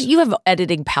you have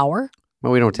editing power.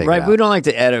 Well, we don't take it out. We don't like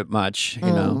to edit much,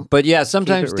 you know. But yeah,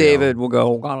 sometimes David will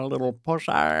go, got a little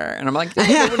pusher, and I'm like,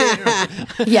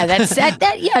 yeah, that's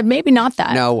that. Yeah, maybe not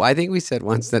that. No, I think we said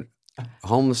once that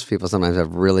homeless people sometimes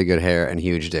have really good hair and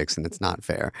huge dicks, and it's not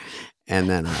fair. And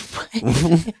then, but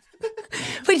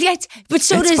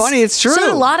so it's funny. It's true. So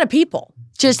do a lot of people,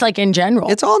 just like in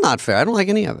general. It's all not fair. I don't like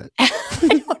any of it.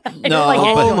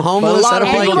 Homeless. A lot of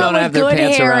people don't have their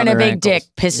pants around their and a big ankles. dick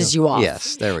pisses you off.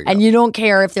 Yes, there we go. And you don't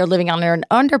care if they're living on an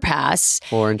underpass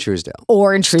or in Truesdale.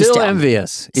 Still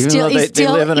envious, even though they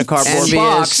live in a cardboard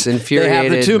box. Infuriated, they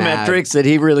have the two mad. metrics that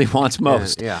he really wants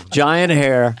most: giant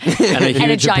hair and a huge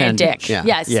and a giant dick. Yeah.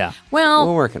 Yes. Yeah. Well,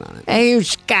 we're working on it. Hey,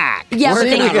 Scott. Yeah,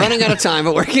 running out of time,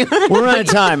 but working on it. We're running out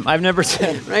of time. I've never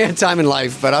said running out of time in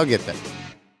life, but I'll get there.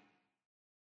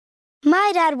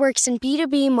 My dad works in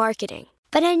B2B marketing,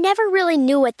 but I never really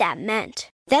knew what that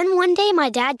meant. Then one day, my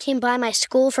dad came by my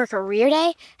school for career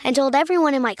day and told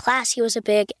everyone in my class he was a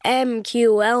big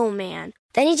MQL man.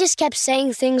 Then he just kept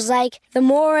saying things like, the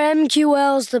more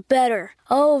MQLs, the better,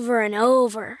 over and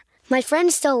over. My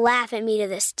friends still laugh at me to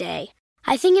this day.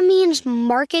 I think it means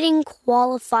marketing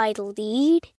qualified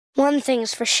lead. One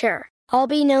thing's for sure. I'll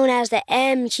be known as the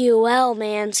MQL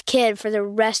man's kid for the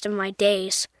rest of my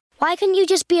days. Why couldn't you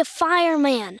just be a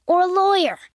fireman or a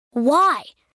lawyer? Why?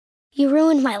 You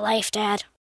ruined my life, Dad.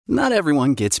 Not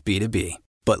everyone gets B2B,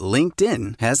 but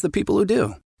LinkedIn has the people who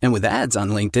do. And with ads on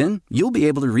LinkedIn, you'll be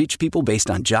able to reach people based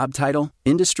on job title,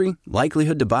 industry,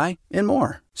 likelihood to buy, and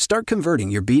more. Start converting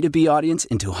your B2B audience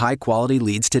into high-quality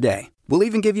leads today. We'll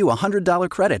even give you a $100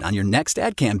 credit on your next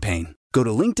ad campaign. Go to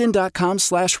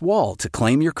linkedin.com/wall to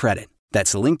claim your credit.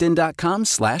 That's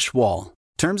linkedin.com/wall.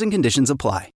 Terms and conditions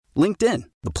apply. LinkedIn,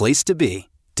 the place to be,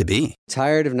 to be.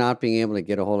 Tired of not being able to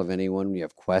get a hold of anyone when you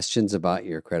have questions about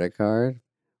your credit card?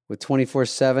 With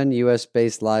 24/7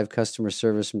 U.S.-based live customer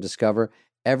service from Discover,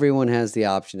 everyone has the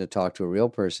option to talk to a real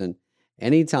person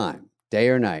anytime, day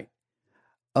or night.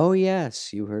 Oh,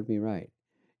 yes, you heard me right.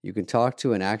 You can talk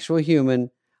to an actual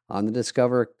human on the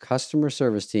Discover customer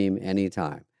service team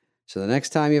anytime. So the next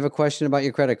time you have a question about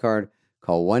your credit card,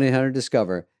 call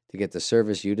 1-800-DISCOVER to get the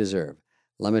service you deserve.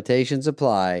 Limitations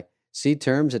apply. See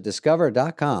terms at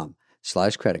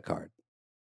discover.com/creditcard.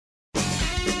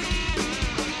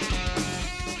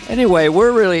 Anyway,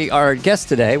 we're really our guest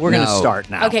today. We're going to start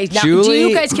now. Okay, now Julie,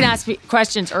 you guys can ask me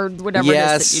questions or whatever it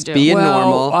is that you do. Being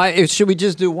normal. Should we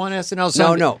just do one SNL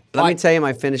song? No. Let me tell you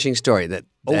my finishing story.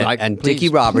 Dickie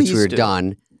Roberts, we were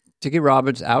done. Dickie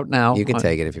Roberts out now. You can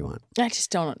take it if you want. I just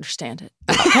don't understand it.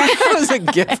 That was a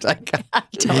gift I got.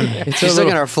 It's She's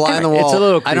looking at her fly on the wall. It's a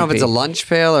little I don't know if it's a lunch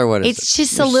pail or what is it. It's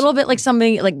just a little bit like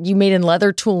something like you made in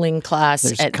leather tooling class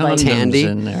There's at condoms Tandy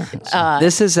in there.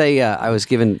 This is I was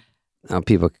given,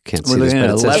 people can't see We're this, looking but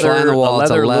at it a says fly on the wall. It's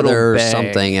a leather leather little bag.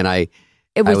 something, and I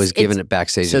was given it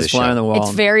backstage It of the says fly on the show. wall.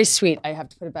 It's very sweet. I have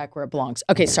to put it back where it belongs.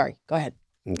 Okay, sorry. Go ahead.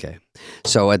 Okay.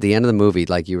 So at the end of the movie,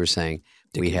 like you were saying,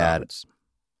 Dickie we had Roberts.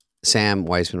 Sam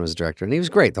Weissman was the director, and he was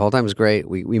great. The whole time was great.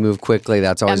 We moved quickly.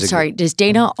 That's always I'm sorry. Does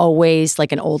Dana always,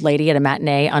 like an old lady at a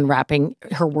matinee, unwrapping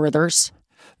her Werthers?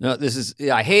 No, this is.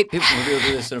 Yeah, I hate people who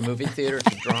do this in a movie theater.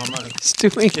 It's a drama. It's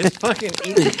doing Just fucking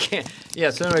eat the can. Yeah.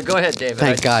 So anyway, go ahead, David.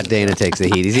 Thank God Dana takes the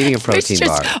heat. He's eating a protein It's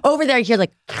bar. just over there, you're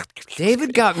like,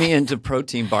 David got me into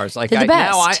protein bars. Like They're the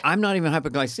now, best. I'm not even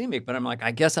hypoglycemic, but I'm like,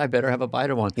 I guess I better have a bite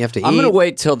of one. You have to I'm going to eat.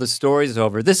 wait till the story's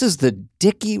over. This is the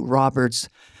Dickie Roberts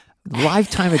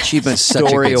Lifetime Achievement Such a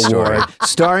Story good story. Award,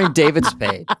 starring David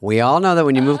Spade. We all know that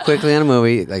when you move quickly on a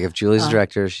movie, like if Julie's the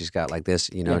director, she's got like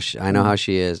this, I know how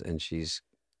she is, and she's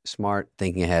smart,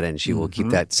 thinking ahead, and she will keep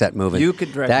that set moving. You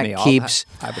could direct that me. I'll keeps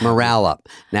have a morale up.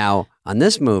 Now, on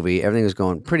this movie, everything was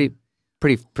going pretty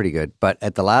good. But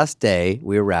at the last day,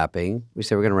 we were wrapping. We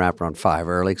said we're going to wrap around 5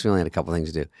 early because we only had a couple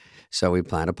things to do. So we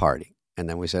planned a party. And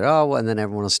then we said, and then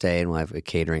everyone will stay and we'll have a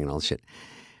catering and all this shit.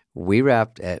 We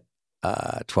wrapped at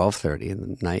 12:30 in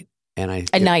the night. And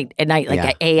at night, like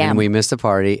at a.m. And we missed the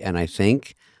party. And I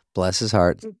think, bless his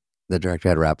heart, the director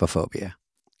had rapophobia.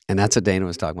 And that's what Dana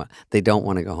was talking about. They don't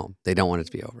want to go home. They don't want it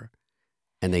to be over.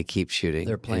 And they keep shooting.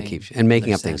 They're playing and making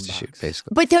their up things to sandbox. shoot,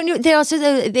 basically. But they also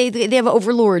they have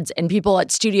overlords and people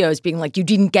at studios being like, you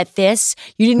didn't get this,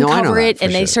 you didn't No, I know cover that it, for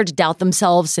and they sure. start to doubt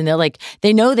themselves, and they're like,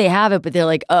 they know they have it, but they're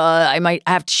like, I might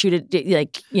have to shoot it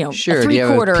like Sure. a Do you have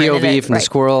a 3/4 POV from the right.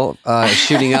 squirrel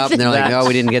shooting up? And they're like, no,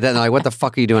 we didn't get that. And they're like, what the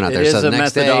fuck are you doing out there? It is So the a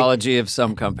next day, methodology of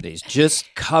some companies.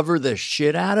 Just cover the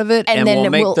shit out of it, and then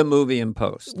we'll make we'll- the movie in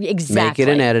post. Exactly. make it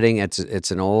in editing. It's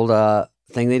an old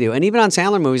thing they do. And even on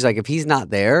Sandler movies, like if he's not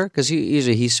there, because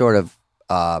he sort of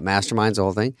masterminds the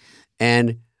whole thing.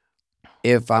 And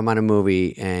if I'm on a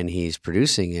movie and he's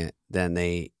producing it, then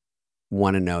they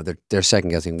want to know, they're second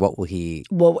guessing, what will he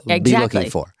be looking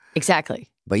for? Exactly.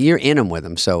 But you're in them with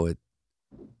him, so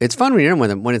it's fun when you're in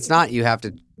with him. When it's not, you have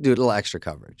to do a little extra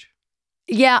coverage.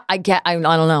 Yeah, I don't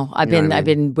know. I've You know been what I I've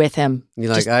been with him.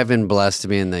 You're like, I've been blessed to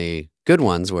be in the good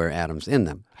ones where Adam's in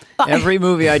them. Every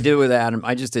movie I did with Adam,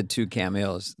 I just did 2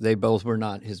 cameos. They both were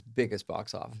not his biggest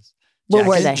box office. What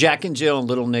were they? Jack and Jill and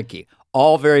Little Nicky.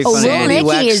 All very Oh, funny. Little Sandy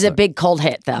Nicky is a Wexler. big cult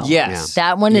hit, though. Yes.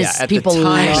 That one is at the people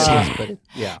time it love. was, but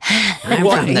yeah. I'm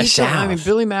Well, from the he's- I mean, South.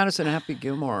 Billy Madison and Happy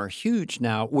Gilmore are huge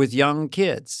now with young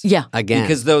kids. Yeah. Again.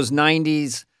 Because those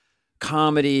 90s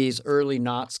comedies, early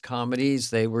knots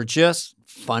comedies, they were just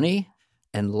funny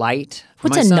and light.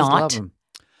 What's My a sons knot? love 'em.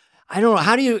 I don't know.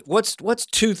 How do you, what's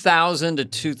 2000 to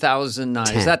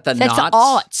 2009? Is that the That's knots? the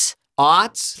aughts.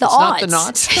 aughts? The it's aughts. not the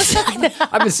knots?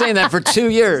 I've been saying that for 2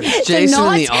 years. Jason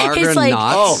and the knots, Argra it's like,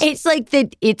 knots. It's like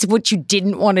it's what you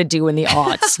didn't want to do in the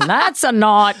aughts. That's a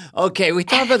knot. Okay, we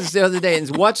talked about this the other day.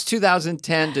 And what's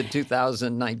 2010 to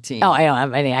 2019? Oh, I don't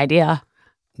have any idea.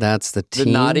 That's the teens?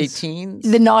 The naughty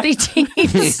teens? The naughty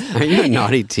teens. Are you a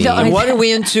naughty teen? And what are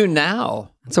we into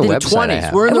now? It's a website I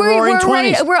have. We're in the roaring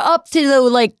 20s. We're up to the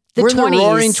 20s. We're in the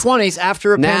roaring 20s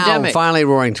after a now, pandemic. finally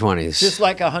roaring 20s. Just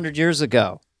like 100 years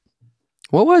ago.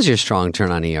 What was your strong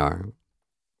turn on ER?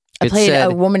 I played a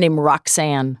woman named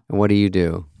Roxanne. What do you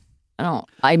do?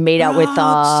 I made out with,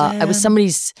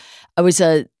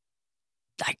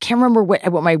 I can't remember what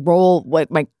my role,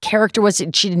 what my character was.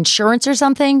 She did insurance or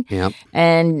something. Yep.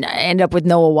 And I ended up with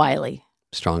Noah Wiley.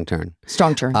 Strong turn.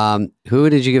 Strong turn. Who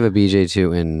did you give a BJ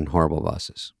to in Horrible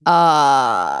Bosses?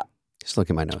 Just look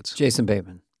at my notes. Jason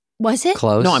Bateman. Was it?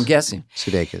 Close? No, I'm guessing.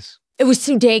 Sudeikis. It was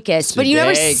Sudeikis, but you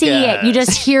never see it. You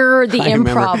just hear the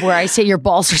improv where I say your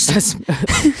balls are so smooth.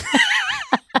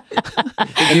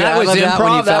 And that was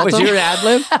improv? That was your ad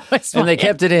lib? And they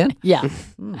kept it in? Yeah.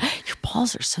 Your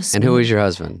balls are so smooth. And who was your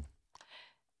husband?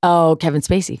 Oh, Kevin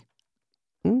Spacey.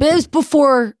 But it was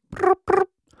before.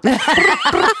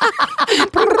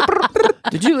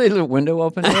 Did you leave the window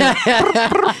open? Kevin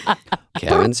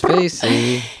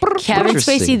Spacey. Kevin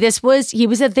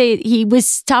Spacey. He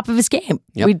was top of his game.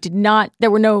 Yep. We did not. There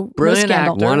were no Brilliant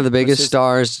scandal. actor. One of the biggest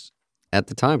stars at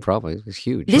the time, probably. It was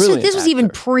huge. This was even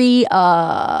pre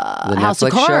House of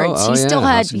Netflix show? Cards. Oh,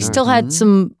 He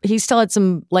still had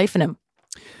some life in him.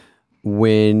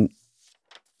 You're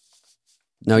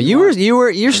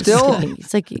still.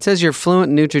 It's like It says you're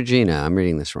fluent in Neutrogena. I'm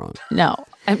reading this wrong. no,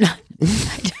 I'm not.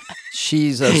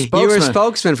 She's a spokesman. You were a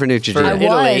spokesman for I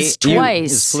Neutrogena. was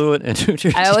twice. Is fluent in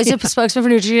Neutrogena. I was a spokesman for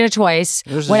Neutrogena twice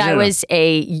when I was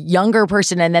a younger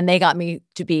person, and then they got me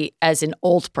to be as an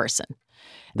old person.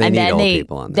 They need old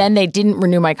people on there. Then they didn't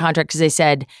renew my contract because they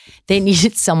said they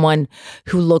needed someone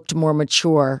who looked more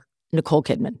mature. Nicole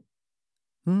Kidman.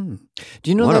 Do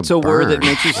you know What that's a a word burn that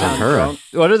makes you sound on her. drunk?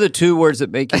 What are the two words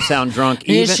that make you sound drunk?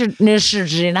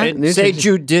 Neutrogena. Say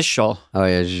judicial. Oh,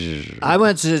 yeah. I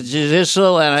went to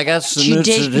judicial and I got some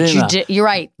Neutrogena. You're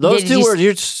right. Those two words,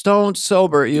 you're stone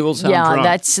sober, you will sound drunk.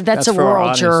 That's a for our world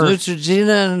audience. juror.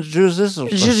 Neutrogena and judicial.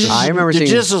 I remember seeing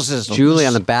Judicial system. Julie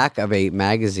on the back of a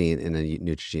magazine in a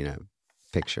Neutrogena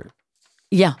picture.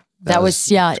 Yeah. That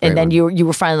was a great and then one. you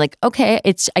were finally like, okay,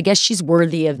 I guess she's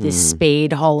worthy of this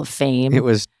Spade Hall of Fame. It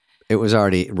was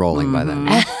already rolling by then.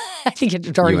 I think it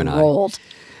had already You and I. rolled.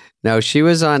 No, she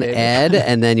was on Ed,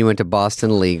 and then you went to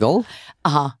Boston Legal,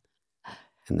 Uh-huh.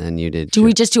 and then you did. Do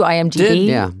we just do IMDb?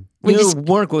 Yeah. You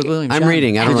work with William Shatner. I'm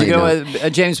reading. I don't Did you really go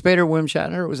with James Spader, William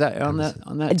Shatner? Was that on that?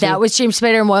 Too? That was James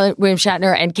Spader and William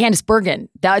Shatner and Candice Bergen.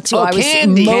 That's who I was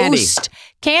Candy. most.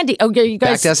 Candy. Okay, you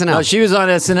Back guys. to SNL. Oh, she was on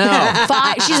SNL.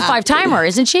 She's a 5-timer,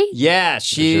 isn't she? Yeah,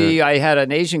 I had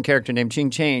an Asian character named Ching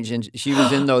Change, and she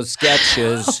was in those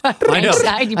sketches. I know.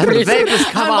 Anxiety And the producer. babies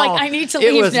come I'm on. like, I need to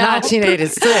It leave was now.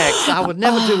 1986. I would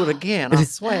never do it again. I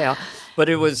swear. But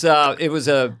it was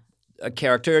a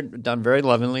character done very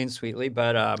lovingly and sweetly.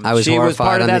 But I was she was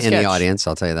part horrified of that in the sketch. audience.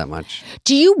 I'll tell you that much.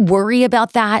 Do you worry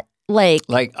about that? Like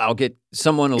I'll get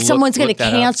someone to someone's going look to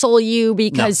that up. cancel you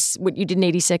because what you did in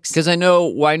 '86? Because I know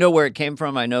where it came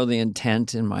from. I know the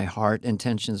intent in my heart.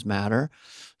 Intentions matter.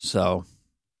 So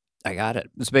I got it.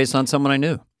 It's based on someone I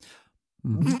knew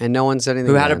And no one said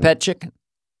anything. who had a bad. pet chicken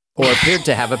or appeared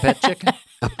to have a pet chicken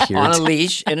Appeared. on a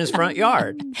leash in his front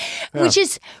yard. Which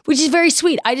is very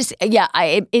sweet. I just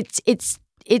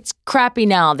it's crappy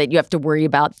now that you have to worry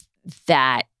about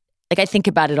that. Like I think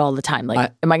about it all the time.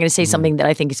 Like, am I going to say something that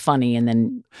I think is funny and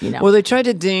then Well, they tried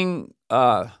to ding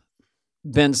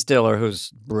Ben Stiller,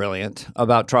 who's brilliant,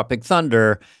 about Tropic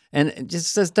Thunder, and it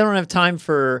just says they don't have time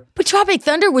for. But Tropic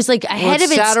Thunder was like ahead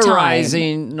of its time.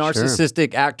 Satirizing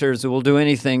narcissistic actors who will do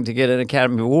anything to get an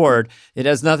Academy Award. It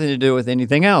has nothing to do with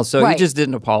anything else. So he Right. just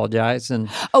didn't apologize. And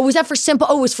Was that for Simple?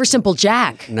 Oh, it was for Simple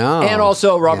Jack. No. and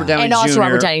also Robert Downey And Jr. also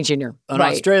Robert Downey Jr. An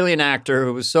Right. Australian actor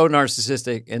who was so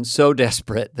narcissistic and so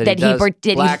desperate that he does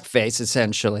blackface,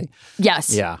 essentially.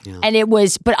 Yes. Yeah. And it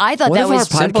was, but I thought What that if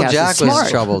was our Simple podcast Jack is was smart?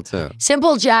 trouble too.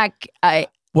 Simple Jack.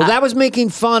 Well, that was making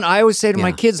fun. I always say to my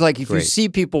Yeah, kids, like, if you great. see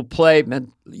people play,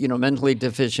 mentally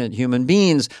deficient human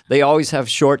beings, they always have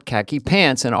short khaki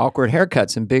pants and awkward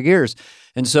haircuts and big ears.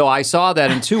 And so I saw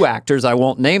that in two actors, I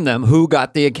won't name them, who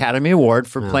got the Academy Award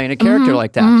for playing a character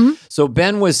like that. So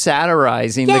Ben was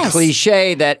satirizing the Yes.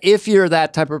 cliche that if you're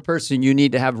that type of person, you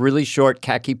need to have really short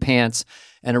khaki pants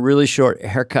and a really short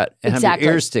haircut and have Exactly.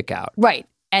 your ears stick out. Right.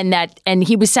 and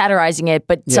he was satirizing it,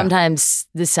 but sometimes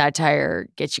the satire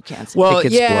gets you canceled. Well, it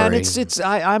gets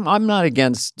blurry. And I'm not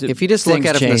against if you just look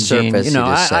at it from the surface, you know,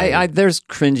 you just say, there's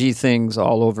cringy things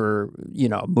all over, you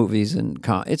know, movies and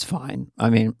it's fine. I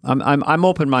mean, I'm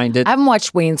open minded. I haven't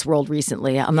watched Wayne's World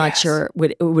recently. I'm not sure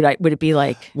would it be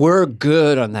like. We're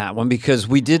good on that one because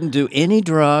we didn't do any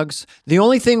drugs. The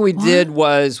only thing we did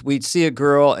was we'd see a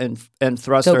girl and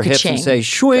thrust our hips and say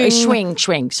swing.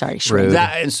 Sorry, swing.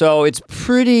 And so it's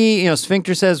pretty, you know,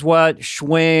 Sphincter says what?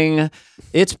 Swing.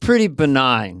 It's pretty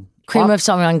benign. Cream of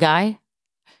Some Young Guy?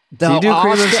 Do you do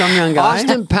Cream of Some Young Guy?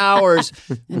 Austin Powers,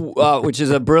 which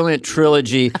is a brilliant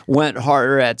trilogy, went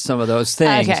harder at some of those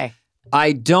things. Okay.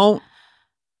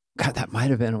 God, that might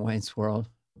have been in Wayne's World.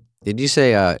 Did you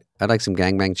say, I'd like some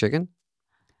gangbang chicken?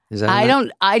 Is that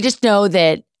I just know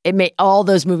that all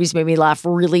those movies made me laugh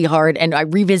really hard. And I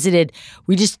revisited,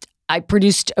 I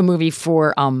produced a movie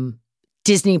for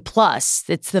Disney Plus.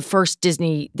 It's the first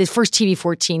TV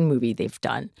 14 movie they've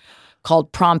done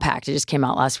called Prom Pact. It just came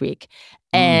out last week.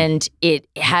 And it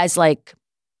has like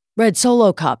red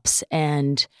Solo cups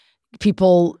and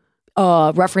people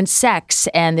reference sex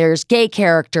and there's gay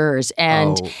characters.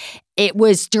 And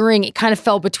it kind of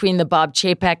fell between the Bob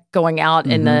Chapek going out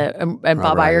and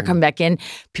Bob Iger coming back in.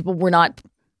 People were not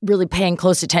really paying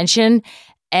close attention.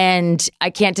 And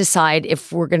I can't decide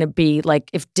if we're going to be like,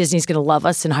 if Disney's going to love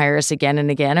us and hire us again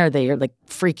and again, or they are like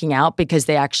freaking out because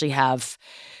they actually have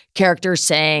characters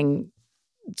saying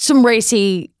some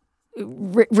racy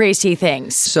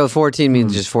things. So 14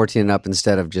 means just 14 and up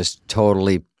instead of just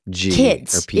totally G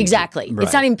kids. Or PG. Exactly. Right.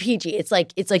 It's not even PG. It's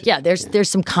like yeah, there's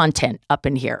some content up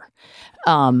in here.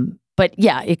 But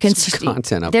yeah, it can.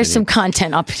 There's some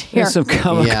content up in here. There's some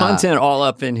content all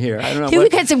up in here. I don't know. We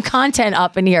get some content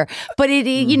up in here, but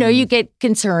you know, you get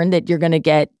concerned that you're going to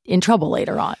get in trouble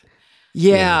later on.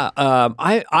 Yeah,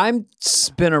 I'm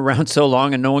been around so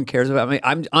long and no one cares about me.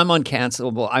 I'm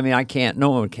uncancelable. I mean, I can't. No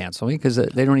one would cancel me because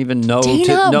they don't even know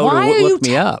Dana, to look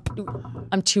me up.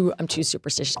 I'm too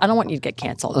superstitious. I don't want you to get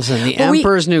canceled. Listen, the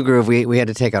Emperor's New Groove. We had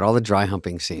to take out all the dry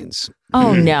humping scenes.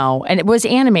 Oh no, and it was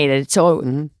animated,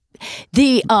 so.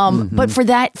 But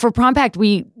for Prom Pact,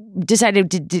 we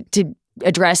decided to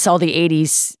address all the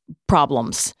 80s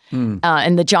problems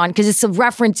and the John, because it's a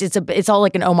reference, it's all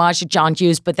like an homage to John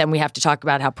Hughes, but then we have to talk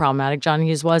about how problematic John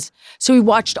Hughes was. So we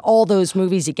watched all those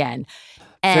movies again.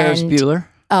 And, Ferris Bueller?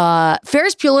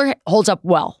 Ferris Bueller holds up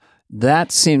well.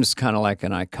 That seems kind of like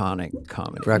an iconic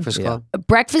comedy. Breakfast Club?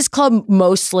 Breakfast Club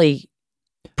mostly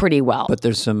pretty well. But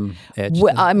there's some edge.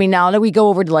 I mean, now that we go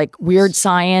over to like Weird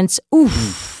Science,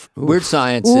 Weird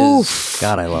Science is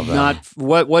God, I love that. Not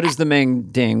what is the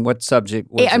main ding? What subject?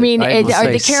 I mean,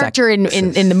 the character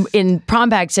in Prom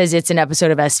Pact says it's an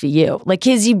episode of SVU. Like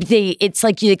it's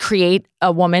like you create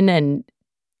a woman and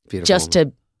just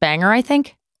to bang her. I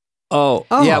think. Oh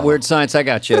yeah, Weird Science. I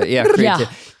got you. Yeah,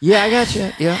 yeah, I got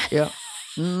you. Yeah.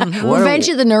 Mm-hmm. Revenge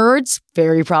of the Nerds,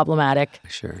 very problematic.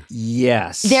 Sure.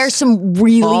 Yes. There's some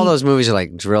really... All those movies are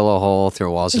like drill a hole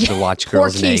through walls to watch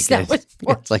girls naked. That was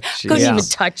it's like, couldn't even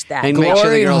touch that. And make sure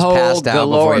the girls passed out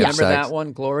before you have Remember sex. that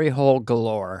one? Glory Hole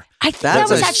Galore. I think that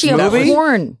was actually a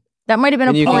porn. That might have been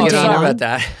a porn. I don't know about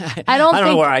that. I don't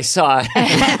know where I saw it.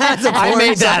 I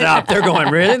made that up. They're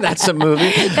going, really? That's a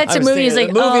movie? That's a movie. It's like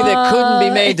a movie that couldn't be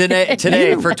made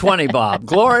today for 20 bob.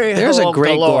 Glory There's Hole a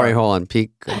great Galore. Glory Hole on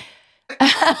Peak.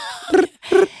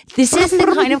 This is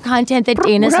the kind of content that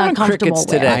Dana's not comfortable with.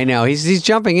 Today. I know. He's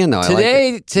jumping in though.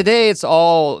 Today it's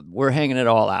all, we're hanging it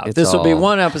all out. This will be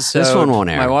one episode. This one won't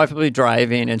air. My wife will be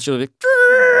driving and she'll be...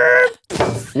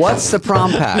 What's the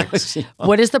Prom Pact?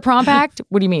 What is the Prom Pact?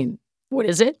 What do you mean? What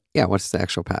is it? Yeah, what's the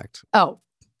actual pact? Oh,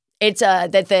 it's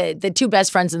that the two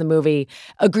best friends in the movie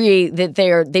agree that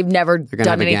they've never They're gonna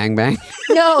have a gangbang?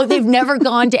 No, they've never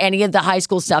gone to any of the high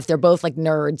school stuff. They're both like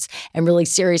nerds and really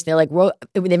serious. They're like,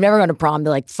 they've never gone to prom.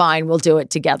 They're like, fine, we'll do it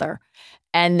together.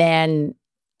 And then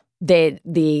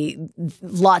the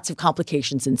lots of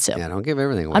complications ensue. Yeah, don't give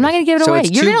everything away. I'm not going to give it away. It's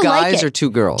You're two gonna like guys it. or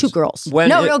two girls? Two girls.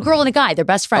 No, a girl and a guy. They're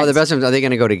best friends. Oh, they're best friends. Are they going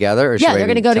to go together? Or yeah, they're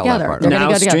going to go together.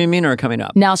 Now streaming or coming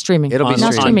up? Now streaming. It'll be now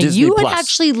streaming. Disney You would Plus.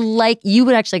 actually like.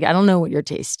 I don't know what your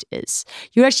taste is.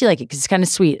 You would actually like it because it's kind of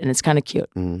sweet and it's kind of cute.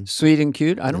 Sweet and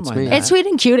cute. I don't mind that. It's sweet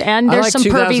and cute, and there's I like some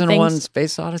pervy 2001 things.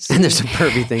 Space Odyssey. And there's some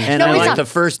pervy things. And No, I it's like not. the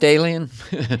first Alien.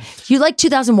 You like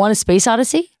 2001: A Space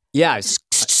Odyssey? Yeah,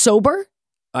 Sober?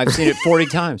 I've seen it 40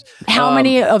 times. How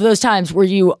many of those times were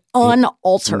you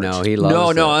unaltered? No, he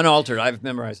loves No, it. unaltered. I've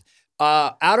memorized.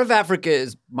 Out of Africa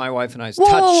is my wife and I's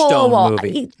touchstone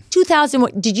movie.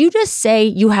 2001. Did you just say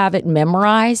you have it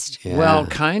memorized? Yeah. Well,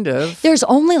 kind of. There's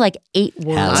only like 8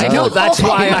 words. I know, that's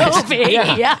why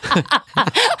Yeah.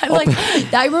 I'm like,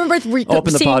 I remember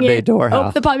Open the seeing pod bay it. door.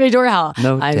 Open the pod bay door.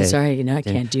 No, I'm sorry, I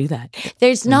can't do that.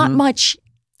 There's not much.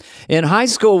 In high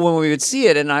school, when we would see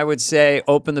it, and I would say,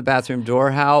 "Open the bathroom door,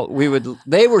 Hal."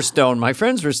 They were stoned. My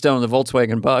friends were stoned in the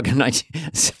Volkswagen Bug in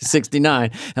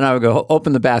 1969, and I would go,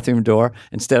 "Open the bathroom door"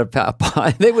 instead of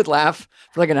 "Papa." They would laugh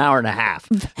for like an hour and a half,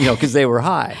 because they were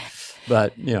high.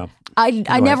 But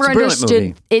I never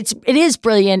understood. It is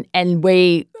brilliant and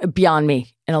way beyond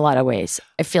me in a lot of ways.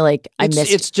 I feel like I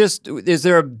missed. It's just, is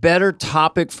there a better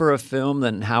topic for a film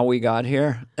than how we got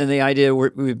here? And the idea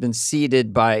we've been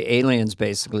seeded by aliens,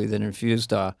 basically, that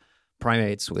infused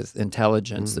primates with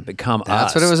intelligence that become us.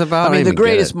 That's what it was about. I mean, the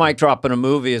greatest mic drop in a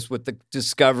movie is with the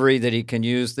discovery that he can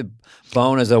use the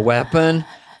bone as a weapon.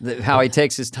 How he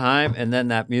takes his time, and then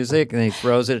that music, and he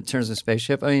throws it turns into a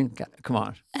spaceship. I mean, come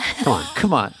on.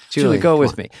 Julie, go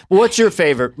with me. Well, what's your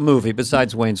favorite movie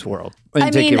besides Wayne's World?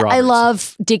 Dickie Roberts? I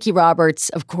love Dickie Roberts,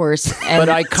 of course. But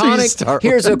iconic.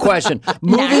 Here's a question: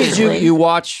 movies you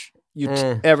watch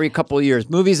every couple of years.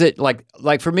 Movies that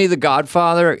like for me, The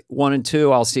Godfather 1 and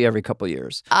 2, I'll see every couple of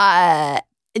years.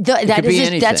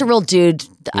 That's a real dude.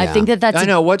 Yeah. I think that's. I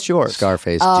know. What's yours?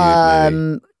 Scarface, dude.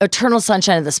 Movie. Eternal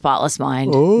Sunshine of the Spotless Mind.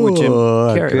 With Jim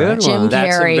Carrey. Good one. Jim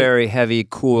That's Carrey. a very heavy,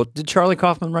 cool. Did Charlie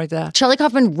Kaufman write that? Charlie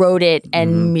Kaufman wrote it,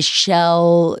 and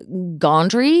Michelle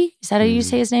Gondry. Is that how you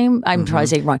say his name? I'm probably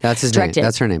saying it wrong. That's his name.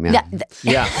 That's her name. Yeah.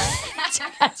 Yeah.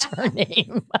 That's her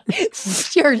name.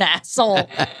 You're an asshole.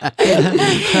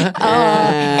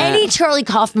 Any Charlie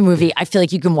Kaufman movie, I feel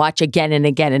like you can watch again and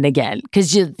again and again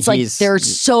because it's like they're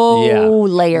so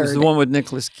layered. It was the one with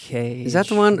Nicolas Cage. Is that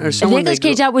the one? Or someone? Nicolas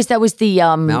Cage. That was the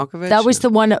Malkovich? That was the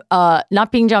one.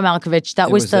 Not being John Malkovich.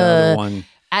 That was the other the one.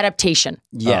 Adaptation.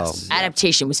 Yes.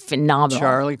 Adaptation was phenomenal.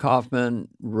 Charlie Kaufman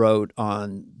wrote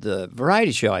on the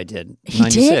variety show I did in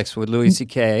 '96 with Louis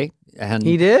C.K. And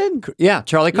he did? Yeah,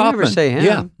 Charlie Kaufman. You never say him.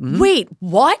 Yeah. Mm-hmm. Wait,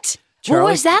 what? What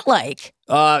was that like?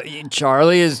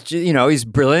 Charlie is, he's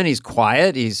brilliant. He's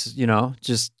quiet. He's,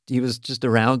 he was just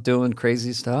around doing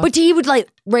crazy stuff. But he would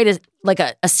write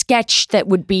a sketch that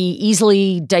would be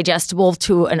easily digestible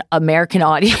to an American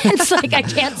audience. I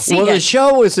can't see it. Well, the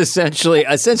show was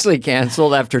essentially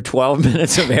canceled after 12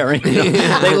 minutes of airing.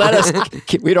 They let us.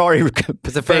 We'd already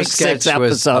the first 6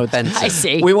 episodes. I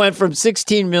see. We went from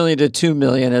 16 million to 2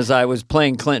 million as I was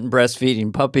playing Clinton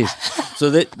breastfeeding puppies.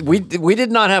 So that we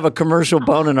did not have a commercial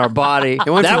bone in our body.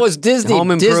 That was Disney.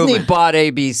 Disney bought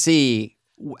ABC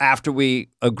after we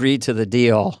agreed to the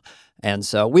deal, and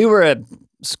so we were a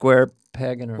square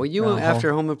peg in a Well, you went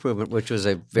after Home Improvement, which was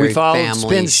a we very followed family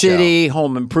Spin show. City,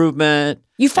 Home Improvement.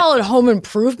 You followed Home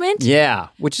Improvement? Yeah,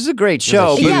 which is a great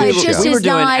show. It was a But huge show. we were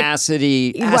doing not-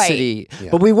 acidy, Right.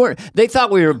 but we weren't. They thought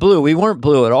we were blue. We weren't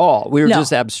blue at all. We were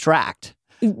just abstract.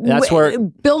 That's where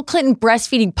Bill Clinton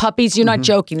breastfeeding puppies. You're not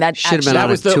joking. That Should have been actually- on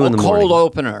that was at 2 in the the cold morning.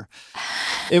 opener.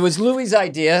 It was Louis'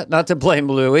 idea, not to blame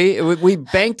Louis. We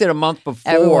banked it a month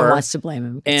before. Everyone wants to blame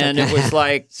him. It's And okay. it was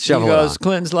like, he Shovel it goes, on.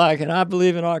 Clinton's like, and I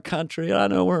believe in our country. I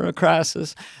know we're in a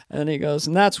crisis. And he goes,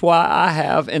 and that's why I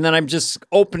have. And then I'm just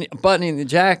buttoning the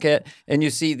jacket, and you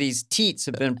see these teats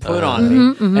have been put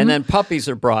on me. And then puppies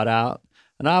are brought out.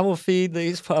 And I will feed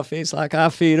these puppies like I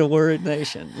feed a worried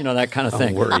nation. You know, that kind of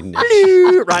thing. Worried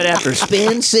nation. Right after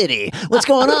Spin City. What's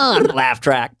going on? Laugh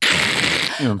track.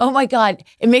 Oh my God.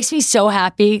 It makes me so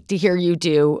happy to hear you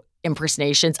do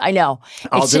impersonations. I know.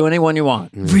 I'll do anyone you want.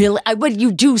 Really? But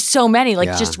you do so many.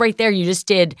 Yeah. Just right there, you just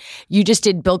did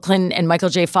Bill Clinton and Michael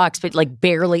J. Fox, but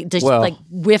barely, just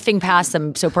whiffing past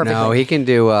them so perfectly. No, he can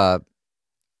do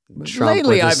Trump.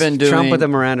 Lately, I've been doing Trump with the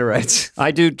Miranda rights.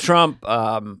 I do Trump.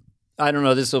 I don't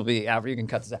know. This will be after you can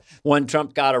cut this out. When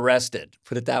Trump got arrested,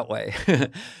 put it that way.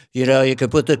 You could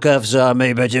put the cuffs on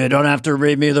me, but you don't have to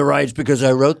read me the rights because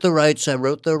I wrote the rights. I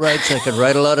could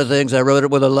write a lot of things. I wrote it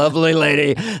with a lovely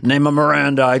lady named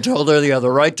Miranda. I told her you have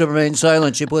the right to remain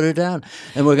silent. She put it down,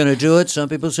 and we're going to do it. Some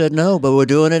people said no, but we're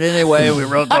doing it anyway. We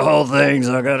wrote the whole thing.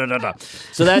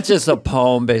 So that's just a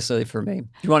poem, basically, for me.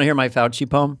 You want to hear my Fauci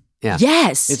poem? Yeah.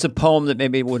 Yes. It's a poem that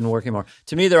maybe wouldn't work anymore.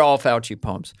 To me, they're all Fauci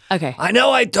poems. Okay. I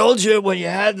know I told you when you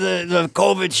had the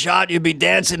COVID shot, you'd be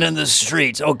dancing in the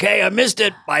streets. Okay, I missed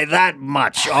it by that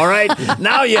much. All right.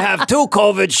 Now you have 2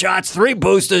 COVID shots, 3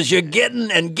 boosters. You're getting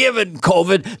and giving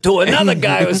COVID to another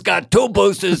guy who's got 2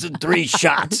 boosters and 3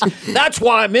 shots. That's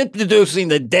why I'm introducing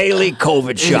the daily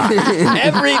COVID shot.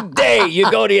 Every day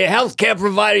you go to your healthcare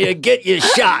provider, you get your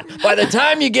shot. By the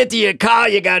time you get to your car,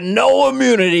 you got no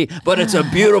immunity, but it's a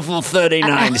beautiful beautiful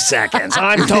 39 seconds.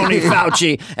 I'm Tony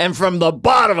Fauci, and from the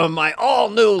bottom of my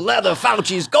all-new leather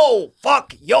Fauci's, go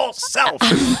fuck yourself.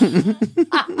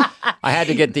 I had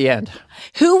to get the end.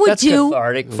 Who would That's do?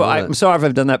 cathartic. I'm sorry if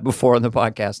I've done that before on the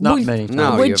podcast. Not many times.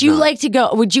 No, Would you like to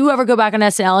go? Would you ever go back on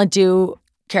SNL and do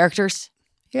characters?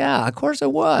 Yeah, of course I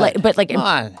would. Like, come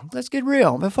on, let's get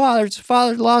real. My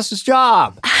father lost his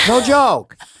job. No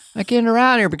joke. I came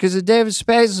around here because of David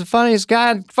Spade is the funniest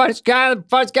guy I've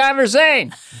ever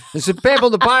seen. It's the people,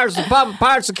 the Pirates of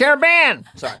the Caribbean.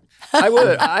 Sorry. I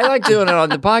would. I like doing it on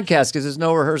the podcast because there's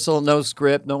no rehearsal, no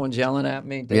script, no one's yelling at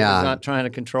me. David's not trying to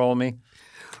control me.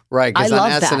 Right, because on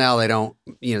love SNL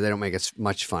they don't make as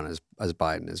much fun as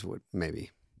Biden as would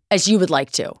maybe. As you would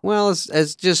like to. Well,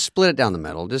 as just split it down the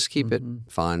middle. Just keep it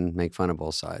fun. Make fun of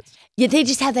both sides. Yeah, they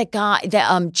just have that guy,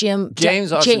 that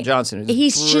James Austin Johnson.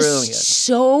 He's brilliant. just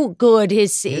so good.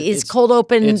 His cold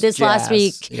open this last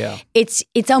week. Yeah, it's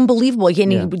unbelievable.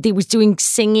 And he was doing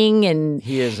singing, and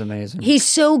he is amazing. He's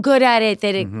so good at it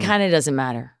that it kind of doesn't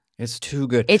matter. It's too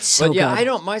good. It's so good.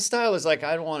 good. My style is like,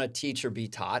 I don't want to teach or be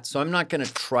taught, so I'm not going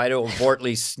to try to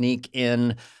overtly sneak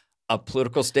in a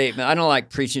political statement. I don't like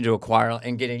preaching to a choir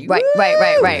and getting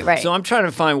Right. So I'm trying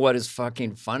to find what is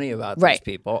fucking funny about these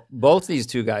people. Both these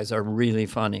two guys are really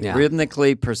funny,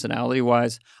 rhythmically,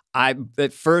 personality-wise.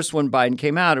 At first, when Biden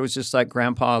came out, it was just like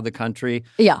grandpa of the country.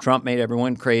 Yeah. Trump made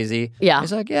everyone crazy. Yeah.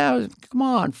 He's like, come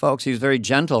on, folks. He was very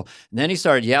gentle. And then he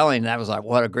started yelling, and that was like,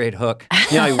 what a great hook.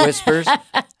 You know, he whispers.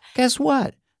 Guess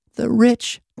what? The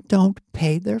rich don't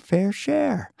pay their fair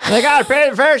share. They got to pay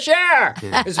their fair share.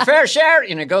 It's a fair share.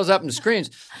 And it goes up and screams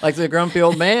like the grumpy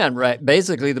old man, right?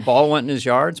 Basically, the ball went in his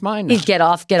yard. It's mine now. Get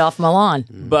off my lawn.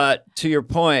 But to your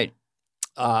point,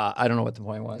 I don't know what the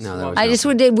point was. No, I just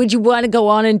would you want to go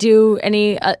on and do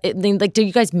any, do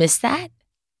you guys miss that?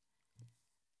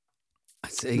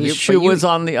 The shoe was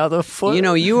on the other foot. You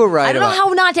know, you were right. I don't know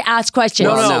how not to ask questions.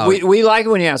 No. We like it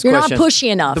when you ask questions. You're not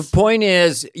pushy enough. The point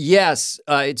is, yes,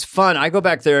 it's fun. I go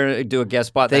back there and do a guest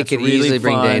spot. They could really easily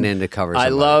bring Dana in to cover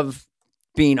somebody. I love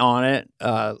being on it.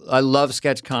 I love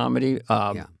sketch comedy.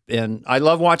 And I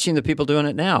love watching the people doing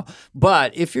it now.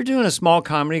 But if you're doing a small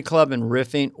comedy club and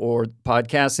riffing or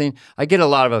podcasting, I get a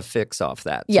lot of a fix off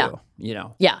that too. You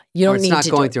know. Yeah. You don't it's need not to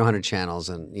going through 100 channels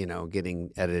and,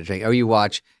 getting edited. Or you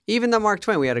watch, even the Mark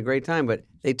Twain, we had a great time, but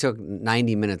they took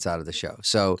 90 minutes out of the show.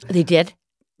 So they did?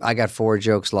 I got 4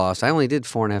 jokes lost. I only did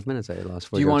 4.5 minutes. I lost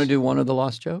 4 Do you jokes. want to do one of the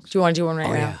lost jokes? Do you want to do one right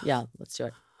now? Yeah, let's do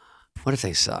it. What if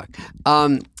they suck?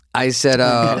 I said,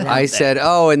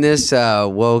 in this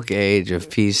woke age of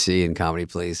PC and comedy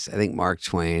police, I think Mark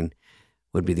Twain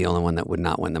would be the only one that would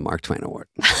not win the Mark Twain Award.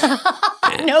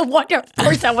 No wonder. Of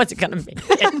course, that wasn't going to be.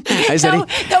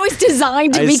 That was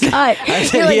designed to be cut.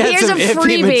 You're like, here's a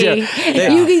freebie.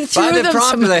 You threw by the them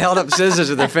prompter, they held up scissors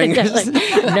with their fingers.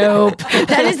 Nope.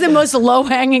 That is the most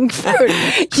low-hanging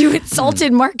fruit. You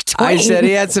insulted Mark Twain. I said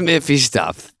he had some iffy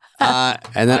stuff.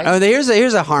 And then, here's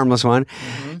a harmless one.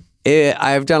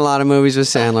 I've done a lot of movies with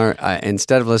Sandler.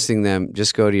 Instead of listing them,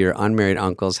 just go to your unmarried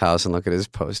uncle's house and look at his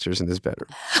posters in his bedroom.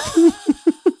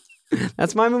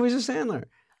 That's my movies with Sandler.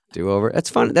 Do over. That's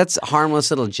fun. That's harmless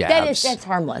little jabs. That's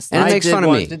harmless. And it makes fun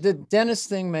of me. Did the Dennis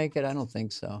thing make it? I don't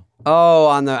think so. Oh,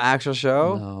 on the actual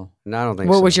show? No, I don't think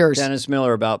so. What was yours? Dennis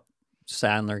Miller about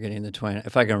Sandler getting the Twain,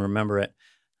 if I can remember it.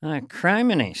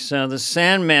 Criminy. So the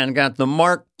Sandman got the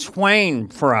Mark Twain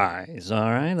Prize.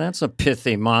 All right. That's a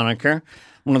pithy moniker.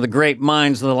 One of the great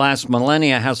minds of the last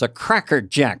millennia has a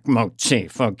crackerjack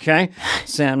motif, okay?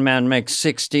 Sandman makes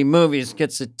 60 movies,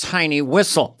 gets a tiny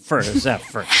whistle for his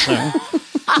efforts. So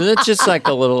that's just like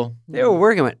a little... They were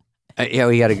working with...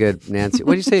 we got a good Nancy.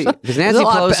 What did you say? Because Nancy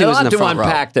Pelosi was in the front row.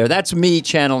 Unpack there. That's me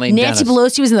channeling Nancy Dennis.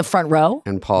 Pelosi was in the front row?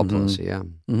 And Paul Pelosi, yeah.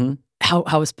 Mm-hmm.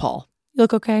 How was Paul? You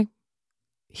look okay?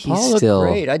 Paul looked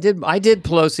great. I did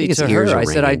Pelosi to her. I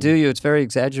said, I do you. It's very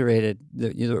exaggerated.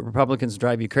 The Republicans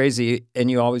drive you crazy,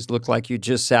 and you always look like you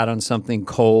just sat on something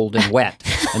cold and wet.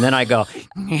 And then I go,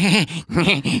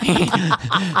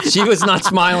 she was not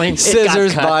smiling.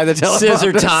 Scissors by the telephone.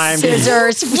 Scissor time.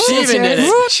 Scissors. She even did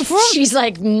it. She's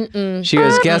like, mm-mm. She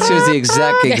goes, guess who's the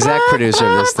exec producer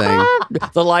of this thing?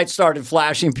 The lights started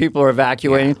flashing. People are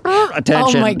evacuating.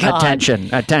 Attention. Oh my God.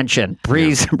 Attention.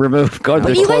 Please remove. Go to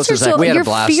the you guys are closest. so, We had a you're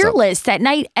blast, fearless that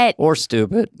night at... Or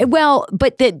stupid. Well,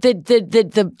 but the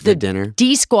dinner.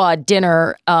 D-Squad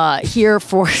dinner here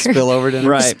for... Spillover dinner.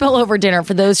 Right. Spillover dinner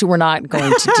for those who were not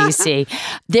going to D.C.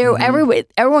 There,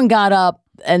 everyone got up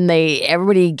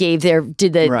everybody did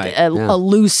a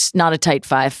loose, not a tight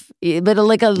 5, but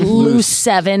like a loose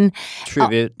 7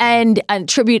 tribute and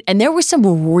tribute. And there was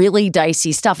some really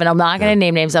dicey stuff. And I'm not going to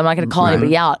name names. I'm not going to call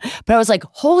anybody out. But I was like,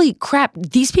 holy crap!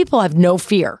 These people have no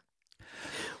fear.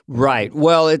 Right.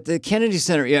 Well, at the Kennedy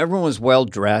Center, everyone was well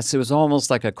dressed. It was almost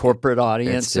like a corporate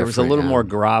audience. There was a little more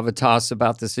gravitas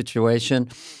about the situation.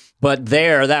 But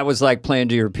that was like playing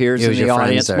to your peers in the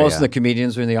audience. Most of the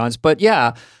comedians were in the audience. But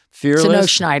yeah, fearless. So no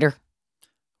Schneider.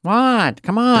 What?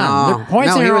 Come on. They're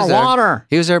poisoning our water.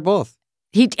 He was there both.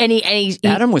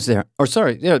 Adam was there. Or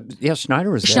sorry, yeah,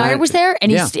 Schneider was there. Schneider was there,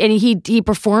 and he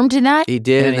performed in that. He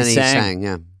did, and then he sang.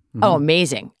 Yeah. Mm-hmm. Oh,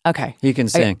 amazing. Okay, he can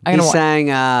sing. He sang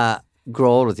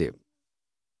 "Grow Old with You."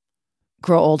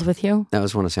 Grow Old with You? That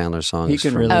was one of Sandler's songs. He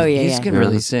can really, he can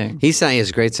really sing. He sang. He's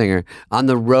a great singer. On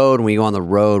the road, when we go on the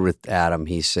road with Adam,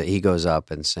 he goes up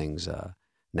and sings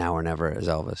 "Now or Never" as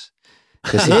Elvis.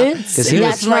 That's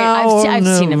right. I've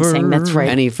seen him sing. That's right.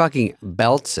 And he fucking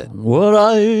belts it.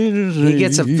 He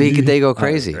gets they go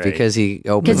crazy because he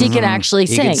can actually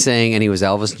sing. He can sing, and he was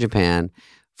Elvis in Japan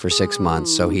for 6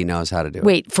 months, so he knows how to do it.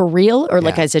 Wait, for real or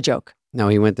like as a joke? No,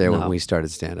 he went there when we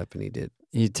started stand up, and he did.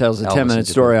 He tells a 10-minute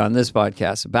story on this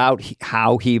podcast about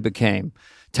how he became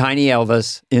Tiny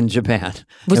Elvis in Japan.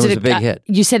 Was it a big hit?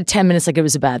 You said 10 minutes like it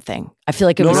was a bad thing. I feel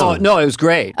like it was. No, it was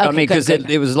great. Okay, I mean, because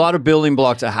it was a lot of building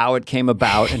blocks of how it came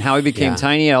about and how he became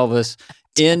Tiny Elvis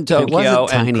in Tokyo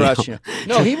and crushing.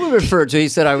 No, he would refer to. He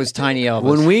said I was Tiny Elvis.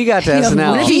 When we got to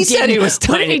SNL, he said he was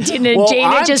tiny.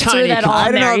 Jada just threw that on.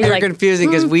 I don't know if you're confusing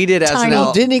because we did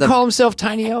SNL. Didn't he call himself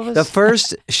Tiny Elvis? The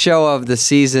first show of the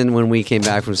season when we came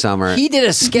back from summer, he did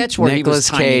a sketch where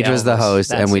Nicolas Cage was the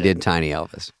host, and we did Tiny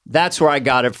Elvis. That's where I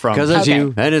got it from. Because it's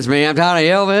you and it's me. I'm Tiny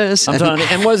Elvis.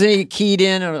 And wasn't he keyed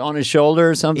in on his shoulder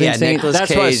or something? Yeah, Nicolas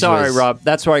Cage. Sorry, Rob.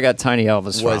 That's where I got Tiny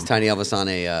Elvis from. Was Tiny Elvis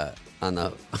on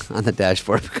the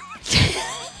dashboard?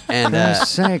 And for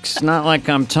sakes, not like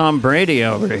I'm Tom Brady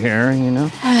over here, you know.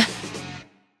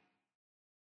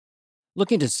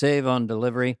 Looking to save on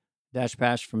delivery?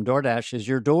 DashPass from DoorDash is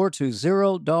your door to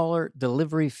 $0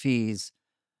 delivery fees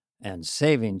and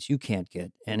savings you can't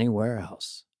get anywhere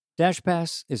else.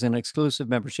 DashPass is an exclusive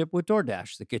membership with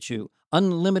DoorDash that gets you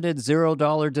unlimited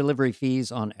 $0 delivery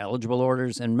fees on eligible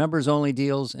orders and members-only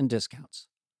deals and discounts.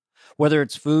 Whether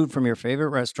it's food from your favorite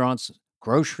restaurants,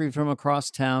 grocery from across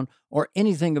town, or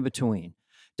anything in between,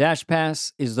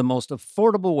 DashPass is the most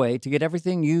affordable way to get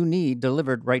everything you need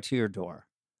delivered right to your door.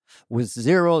 With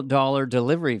 $0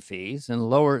 delivery fees and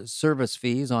lower service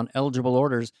fees on eligible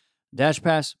orders,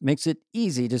 DashPass makes it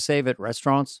easy to save at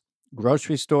restaurants,